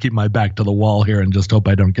gonna keep my back to the wall here and just hope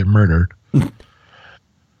I don't get murdered.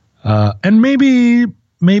 And maybe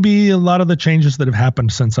a lot of the changes that have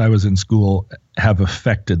happened since I was in school have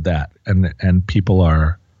affected that, and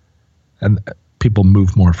people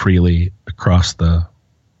move more freely across the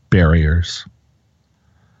barriers.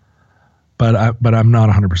 But I'm not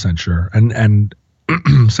 100% sure. And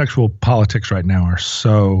sexual politics right now are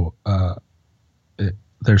so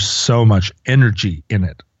there's so much energy in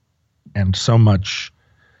it, and there's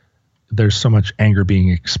so much anger being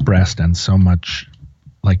expressed, and so much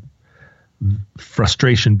like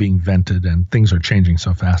frustration being vented, and things are changing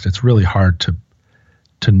so fast. It's really hard to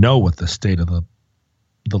know what the state of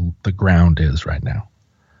the ground is right now,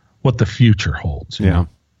 what the future holds. You know?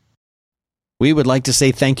 We would like to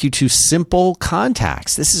say thank you to Simple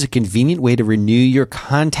Contacts. This is a convenient way to renew your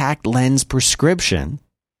contact lens prescription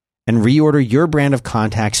and reorder your brand of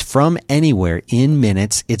contacts from anywhere in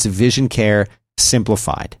minutes. It's vision care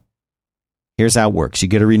simplified. Here's how it works. You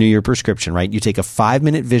get to renew your prescription, right? You take a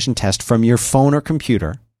 5-minute vision test from your phone or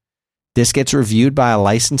computer. This gets reviewed by a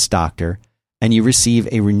licensed doctor, and you receive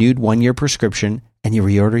a renewed 1-year prescription, and you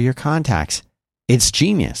reorder your contacts. It's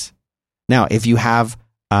genius. Now, if you have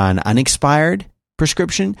an unexpired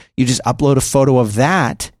prescription, you just upload a photo of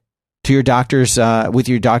that to your doctor's with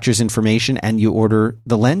your doctor's information, and you order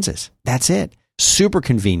the lenses. That's it. Super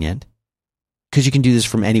convenient, because you can do this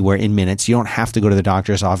from anywhere in minutes. You don't have to go to the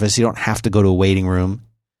doctor's office. You don't have to go to a waiting room.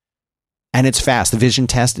 And it's fast. The vision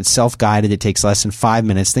test, it's self-guided. It takes less than 5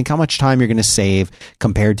 minutes. Think how much time you're going to save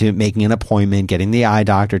compared to making an appointment, getting the eye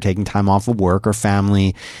doctor, taking time off of work or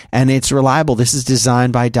family. And it's reliable. This is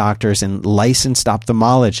designed by doctors and licensed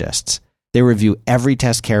ophthalmologists. They review every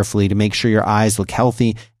test carefully to make sure your eyes look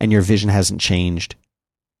healthy and your vision hasn't changed.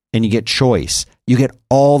 and you get choice. You get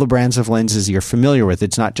all the brands of lenses you're familiar with.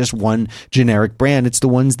 It's not just one generic brand. It's the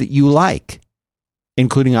ones that you like,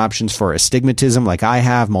 including options for astigmatism like I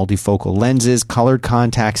have, multifocal lenses, colored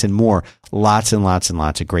contacts, and more. Lots and lots and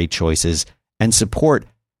lots of great choices and support.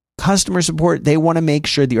 Customer support, they want to make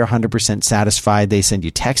sure that you're 100% satisfied. They send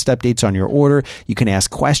you text updates on your order. You can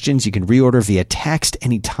ask questions. You can reorder via text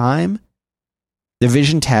anytime. The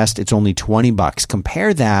vision test, it's only $20.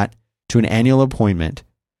 Compare that to an annual appointment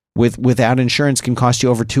without insurance can cost you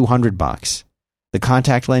over $200. The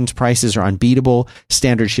contact lens prices are unbeatable.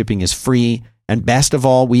 Standard shipping is free. And best of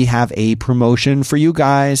all, we have a promotion for you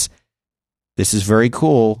guys. This is very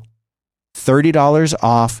cool. $30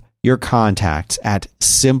 off your contacts at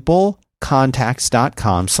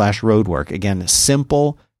simplecontacts.com/roadwork. Again,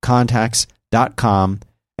 simplecontacts.com.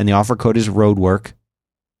 And the offer code is roadwork.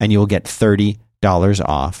 And you'll get $30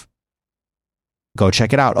 off. Go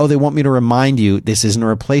check it out. Oh, they want me to remind you, this isn't a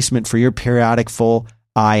replacement for your periodic full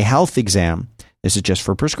eye health exam. This is just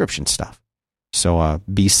for prescription stuff. So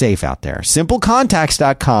be safe out there.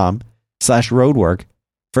 Simplecontacts.com/roadwork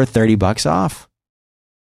for $30 off.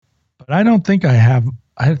 But I don't think I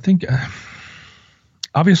think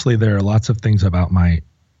obviously there are lots of things about my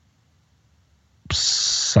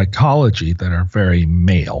psychology that are very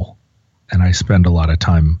male, and I spend a lot of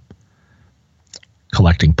time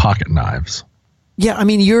collecting pocket knives. Yeah, I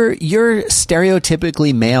mean, you're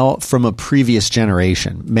stereotypically male from a previous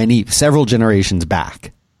generation, several generations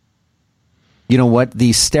back. You know what?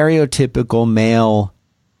 The stereotypical male,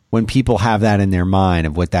 when people have that in their mind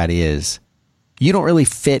of what that is, you don't really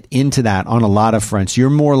fit into that on a lot of fronts.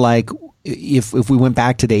 You're more like, if we went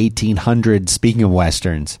back to the 1800s, speaking of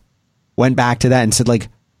Westerns, went back to that and said, like,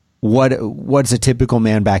 what's a typical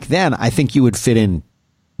man back then? I think you would fit in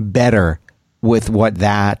better with what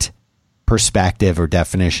that perspective or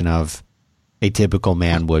definition of a typical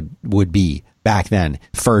man would be back then.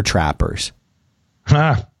 Fur trappers.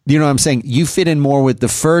 Huh. You know what I'm saying? You fit in more with the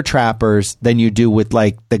fur trappers than you do with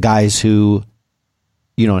like the guys who,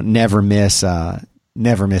 you know, never miss an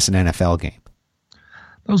NFL game.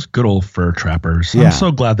 Those good old fur trappers. Yeah. I'm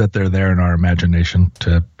so glad that they're there in our imagination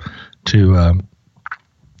to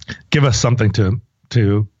give us something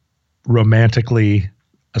to romantically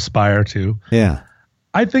aspire to. Yeah.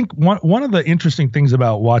 I think one of the interesting things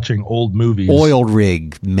about watching old movies, oil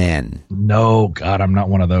rig men. No, God, I'm not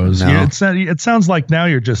one of those. No. Yeah, it sounds like now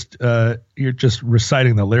you're just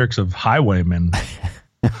reciting the lyrics of Highwaymen.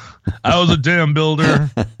 I was a dam builder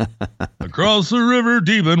across the river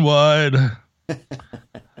deep and wide.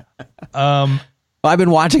 Well, I've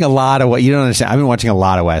been watching a lot of what you don't understand. I've been watching a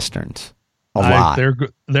lot of Westerns. A lot.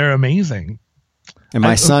 They're amazing. And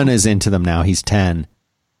my son is into them now. He's 10.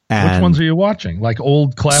 And which ones are you watching? Like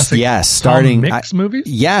old classic starting Tom Mix movies?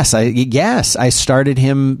 Yes. I started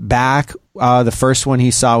him back. The first one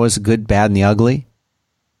he saw was Good, Bad, and the Ugly.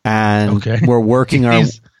 And we're working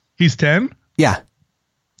He's 10? Yeah.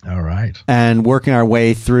 All right. And working our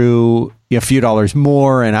way through a few dollars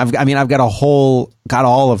more. And I've got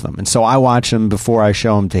all of them. And so I watch them before I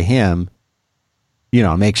show them to him, you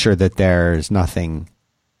know, make sure that there's nothing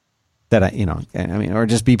that or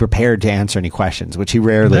just be prepared to answer any questions, which he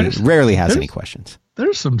rarely has any questions.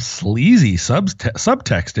 There's some sleazy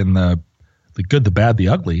subtext in the Good, the Bad, the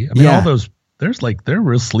Ugly. I mean, all those, they're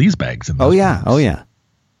real sleaze bags in those. Oh yeah. movies. Oh yeah.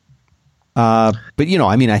 But you know,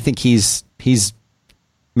 I mean, I think he's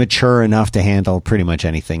mature enough to handle pretty much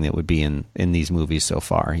anything that would be in these movies so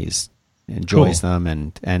far. He's enjoys them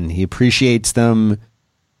and he appreciates them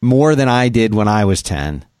more than I did when I was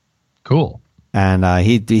 10. Cool. And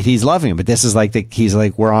he's loving it, but this is like he's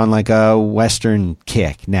like, we're on like a Western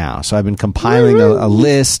kick now. So I've been compiling a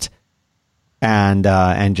list and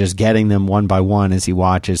just getting them one by one as he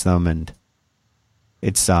watches them, and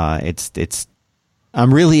it's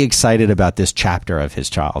I'm really excited about this chapter of his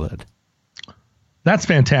childhood. That's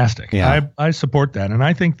fantastic. Yeah. I support that, and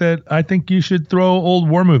I think you should throw old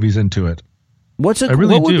war movies into it. What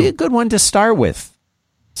would be a good one to start with,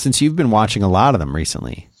 since you've been watching a lot of them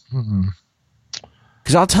recently?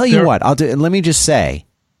 Because I'll tell you what, let me just say,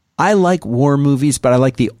 I like war movies, but I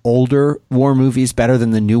like the older war movies better than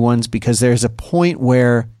the new ones, because there's a point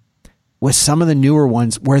where, with some of the newer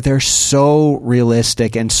ones, where they're so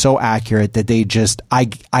realistic and so accurate that they just, I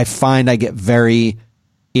find I get very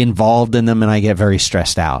involved in them and I get very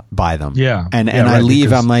stressed out by them. Yeah. And I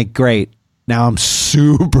leave, I'm like, great. Now I'm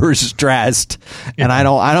super stressed and I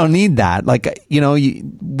don't need that. Like, you know,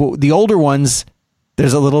 the older ones,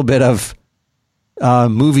 there's a little bit of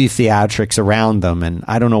movie theatrics around them, and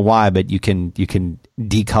I don't know why, but you can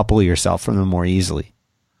decouple yourself from them more easily.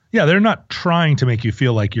 Yeah, they're not trying to make you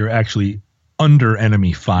feel like you're actually under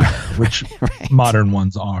enemy fire, which Right. modern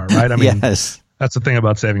ones are, right? I mean, Yes. that's the thing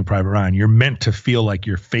about Saving Private Ryan. You're meant to feel like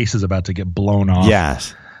your face is about to get blown off.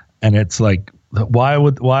 Yes. And it's like,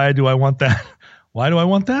 why do I want that? Why do I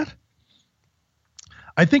want that?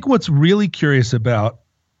 I think what's really curious about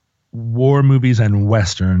war movies and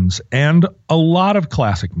Westerns and a lot of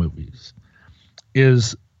classic movies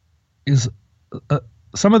is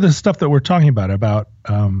some of the stuff that we're talking about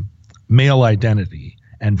male identity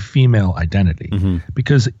and female identity. Mm-hmm.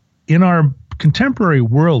 Because in our contemporary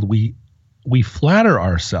world, we flatter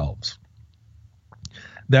ourselves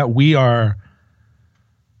that we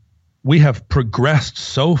have progressed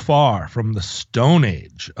so far from the Stone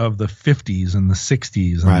Age of the 50s and the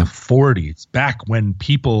 60s and Right. the 40s, back when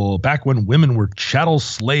women were chattel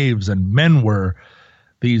slaves and men were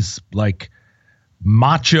these like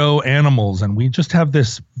macho animals. And we just have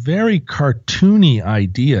this very cartoony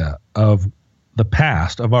idea of the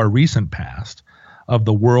past, of our recent past, of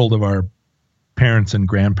the world of our parents and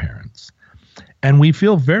grandparents. And we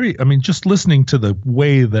feel just listening to the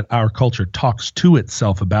way that our culture talks to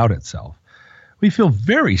itself about itself, we feel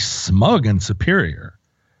very smug and superior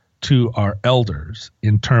to our elders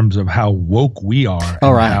in terms of how woke we are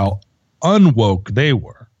and right. how unwoke they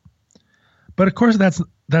were. But of course, that's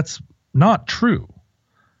not true.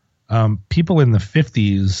 People in the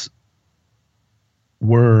 50s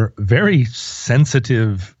were very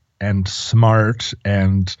sensitive and smart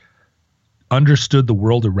and understood the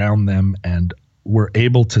world around them and were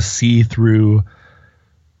able to see through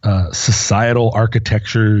societal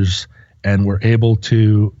architectures and were able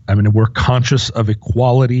to, we're conscious of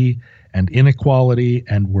equality and inequality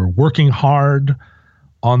and we're working hard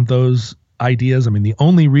on those ideas. The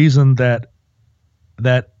only reason that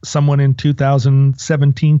someone in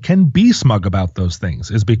 2017 can be smug about those things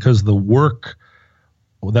is because the work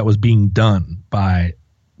that was being done by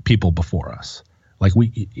people before us. Like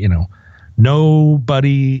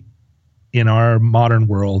nobody in our modern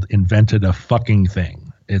world invented a fucking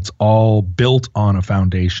thing. It's all built on a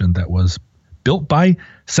foundation that was built by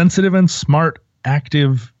sensitive and smart,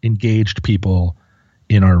 active, engaged people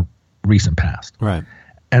in our recent past. Right.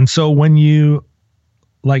 And so when you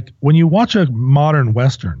watch a modern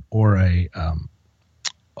Western or a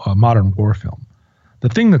modern war film, the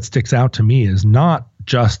thing that sticks out to me is not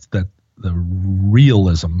just that the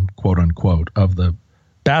realism, quote unquote, of the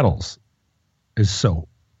battles is so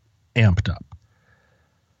amped up.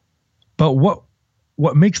 But what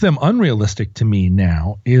makes them unrealistic to me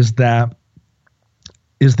now is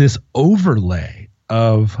this overlay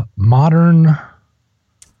of modern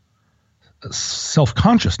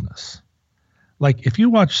self-consciousness. Like if you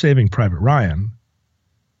watch Saving Private Ryan,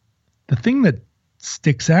 the thing that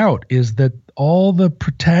sticks out is that all the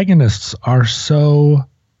protagonists are so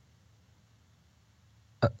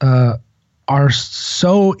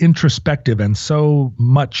introspective and so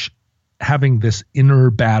much having this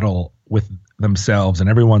inner battle with themselves, and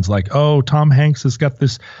everyone's like, oh, Tom Hanks has got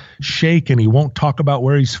this shake and he won't talk about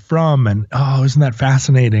where he's from, and oh, isn't that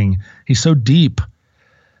fascinating? He's so deep.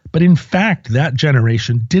 But in fact, that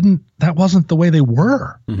generation that wasn't the way they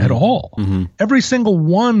were at all. Mm-hmm. Every single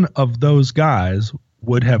one of those guys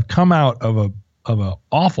would have come out of a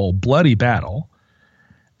awful bloody battle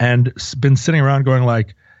and been sitting around going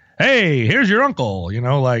like, hey, here's your uncle, hand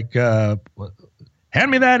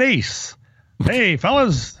me that ace. Hey,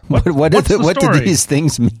 fellas, what do these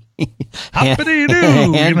things mean?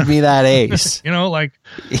 Hoppity-doo, Hand me that ace.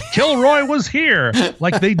 Kilroy was here.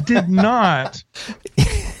 Like they did not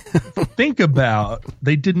they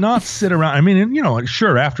did not sit around.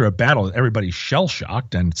 Sure, after a battle, everybody's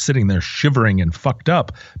shell-shocked and sitting there shivering and fucked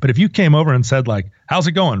up. But if you came over and said, like, how's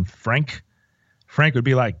it going, Frank? Frank would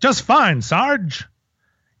be like, just fine, Sarge.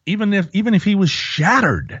 Even if he was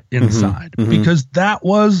shattered inside, mm-hmm. because that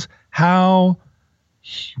was how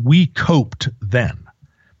we coped then.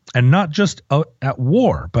 And not just at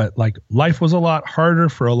war, but like life was a lot harder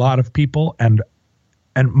for a lot of people. And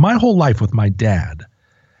my whole life with my dad,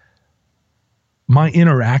 my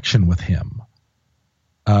interaction with him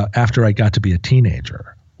after I got to be a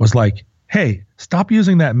teenager was like, hey, stop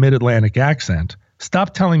using that mid-Atlantic accent.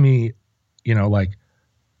 Stop telling me,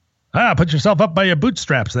 put yourself up by your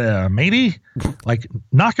bootstraps there, matey. Like,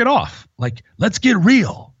 knock it off. Like, let's get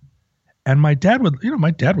real. And my dad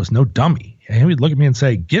was no dummy. He would look at me and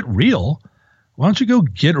say, get real? Why don't you go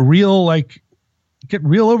get real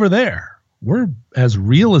over there? We're as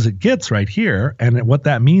real as it gets right here. And what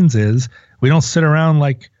that means is we don't sit around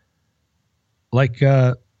like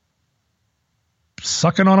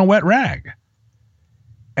sucking on a wet rag.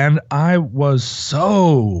 And I was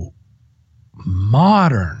so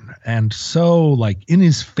modern and so like in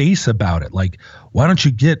his face about it. Like, why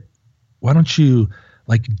don't you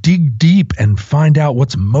like dig deep and find out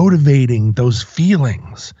what's motivating those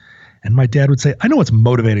feelings? And my dad would say, I know what's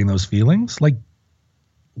motivating those feelings. Like,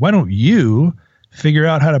 why don't you figure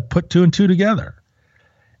out how to put two and two together?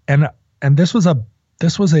 And this was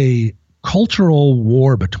a cultural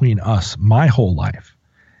war between us my whole life.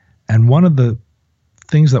 And one of the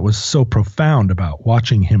things that was so profound about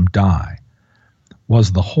watching him die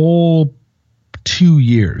was the whole 2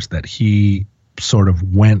 years that he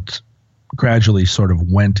gradually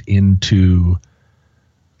went into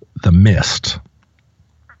the mist.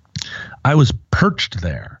 I was perched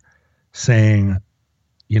there saying,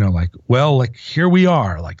 like, well, like, here we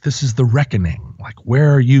are, like, this is the reckoning. Like,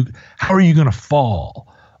 how are you going to fall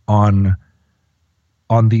on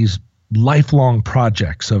these lifelong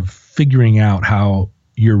projects of figuring out how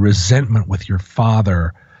your resentment with your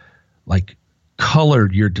father, like,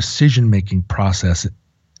 colored your decision-making process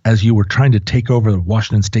as you were trying to take over the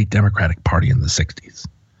Washington State Democratic Party in the 60s.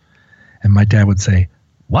 And my dad would say,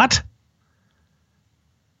 what?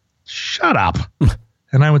 Shut up.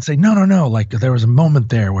 And I would say, no. Like, there was a moment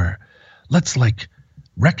there where let's like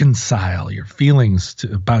reconcile your feelings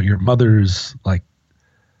about your mother's like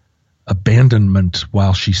abandonment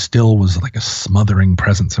while she still was like a smothering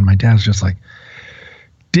presence. And my dad's just like,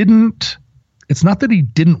 it's not that he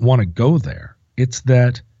didn't want to go there. It's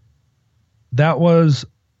that was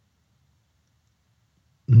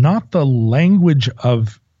not the language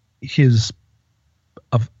of his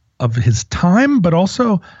time, but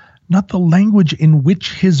also not the language in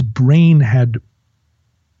which his brain had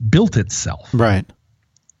built itself. Right.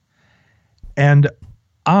 And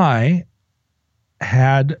I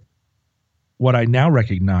had what I now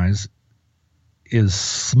recognize is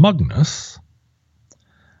smugness,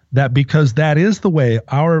 that because that is the way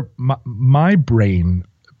my brain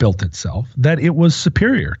built itself, that it was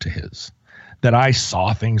superior to his, that I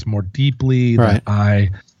saw things more deeply, right. That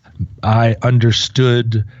I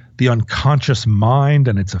understood the unconscious mind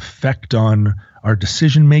and its effect on our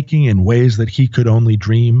decision making in ways that he could only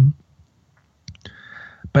dream.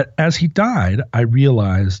 But as he died, I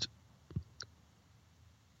realized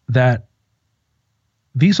that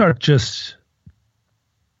these are just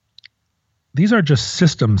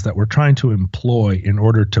systems that we're trying to employ in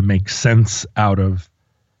order to make sense out of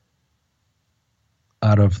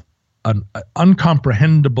an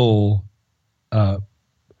uncomprehendable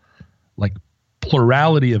like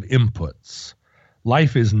plurality of inputs.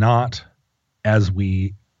 Life is not as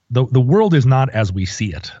the world is not as we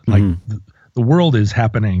see it. Like the world is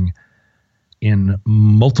happening in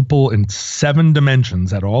 7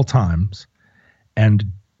 dimensions at all times, and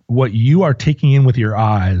what you are taking in with your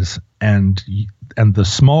eyes and the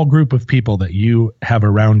small group of people that you have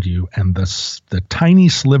around you and the tiny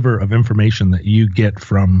sliver of information that you get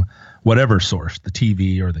from whatever source, the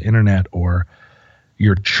TV or the internet or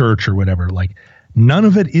your church or whatever, like none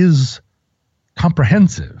of it is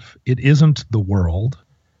comprehensive. It isn't the world.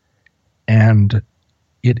 And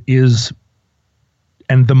the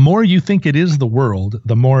more you think it is the world,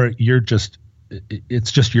 the more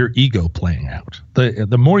it's just your ego playing out.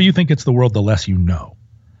 The more you think it's the world, the less you know.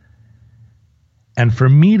 And for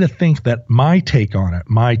me to think that my take on it,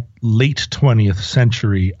 my late 20th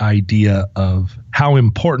century idea of how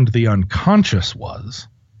important the unconscious was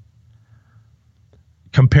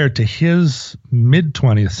compared to his mid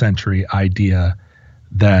 20th century idea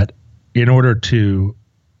that in order to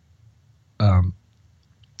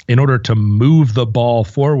move the ball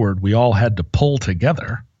forward, we all had to pull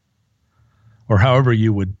together, or however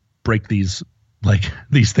you would break these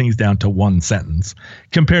things down to one sentence,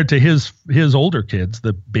 compared to his older kids,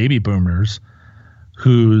 the baby boomers,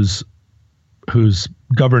 whose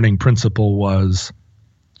governing principle was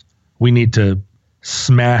we need to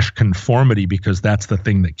smash conformity because that's the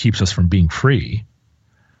thing that keeps us from being free.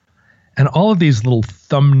 And all of these little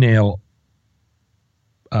thumbnail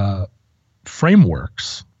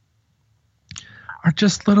frameworks are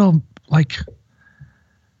just little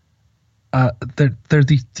they're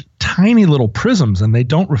these tiny little prisms, and they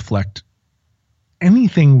don't reflect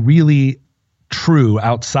anything really true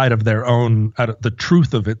outside of their own, the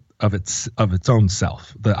truth of its own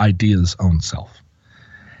self, the idea's own self.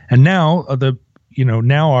 And now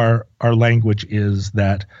now our language is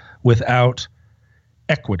that without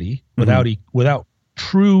equity, without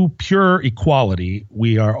true pure equality,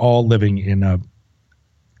 we are all living in a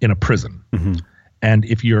prison. Mm-hmm. And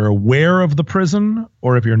if you're aware of the prison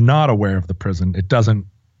or if you're not aware of the prison, it doesn't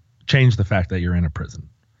change the fact that you're in a prison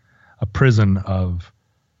of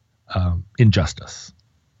injustice.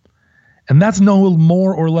 And that's no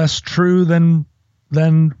more or less true than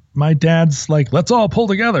my dad's like, let's all pull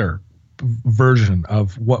together version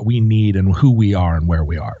of what we need and who we are and where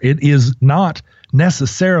we are. It is not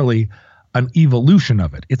necessarily an evolution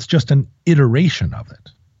of it. It's just an iteration of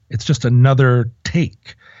it. It's just another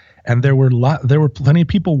take. And there were plenty of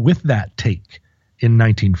people with that take in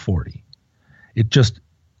 1940. It just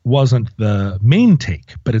wasn't the main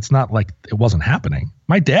take, but it's not like it wasn't happening.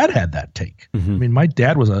 My dad had that take. Mm-hmm. I mean, my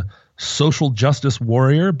dad was a social justice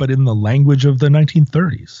warrior, but in the language of the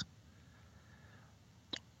 1930s.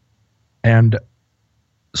 And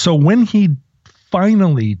so when he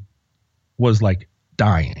finally was like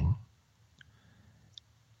dying,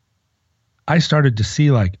 I started to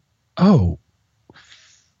see like, oh,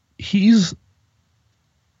 he is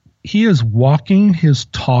walking his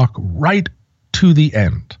talk right to the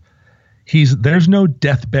end. There's no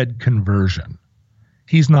deathbed conversion.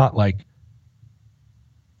 He's not like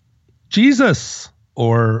Jesus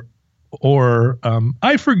or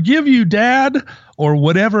I forgive you, Dad, or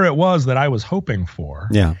whatever it was that I was hoping for.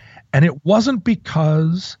 Yeah. And it wasn't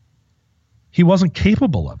because he wasn't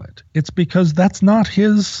capable of it. It's because that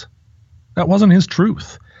wasn't his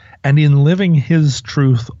truth. And in living his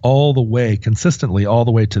truth all the way, consistently all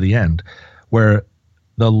the way to the end, where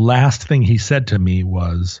the last thing he said to me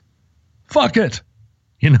was, fuck it.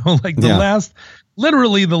 Like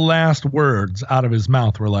literally the last words out of his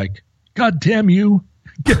mouth were like, God damn you,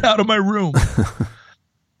 get out of my room.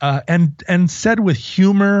 And said with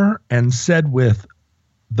humor and said with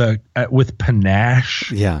with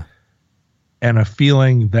panache. Yeah. And a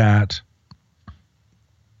feeling that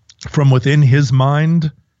from within his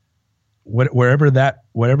mind,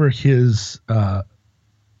 whatever his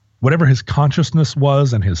consciousness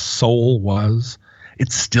was and his soul was,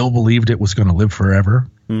 it still believed it was going to live forever.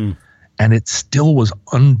 And it still was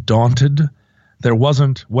undaunted. There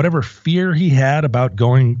wasn't, whatever fear he had about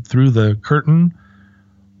going through the curtain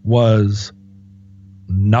was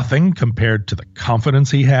nothing compared to the confidence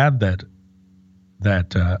he had that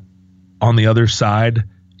on the other side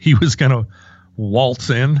he was going to waltz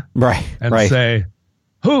in and say,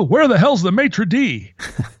 where the hell's the maitre d'?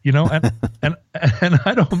 And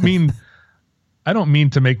I don't mean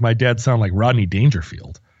to make my dad sound like Rodney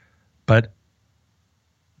Dangerfield, but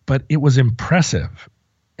it was impressive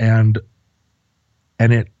and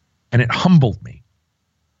it humbled me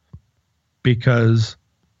because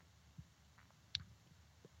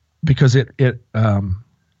it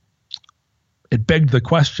begged the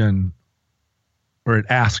question, or it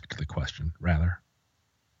asked the question rather.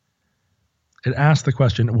 It asked the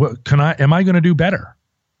question, am I going to do better?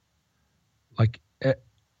 Like,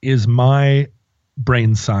 is my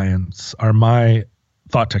brain science, are my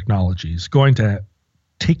thought technologies going to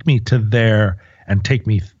take me to there and take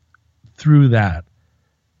me through that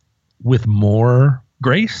with more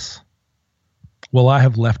grace? Will I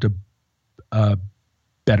have left a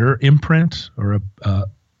better imprint or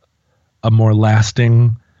a more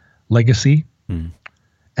lasting legacy?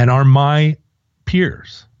 And are my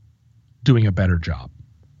peers doing a better job?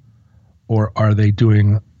 Or are they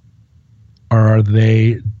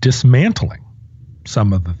dismantling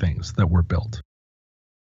some of the things that were built?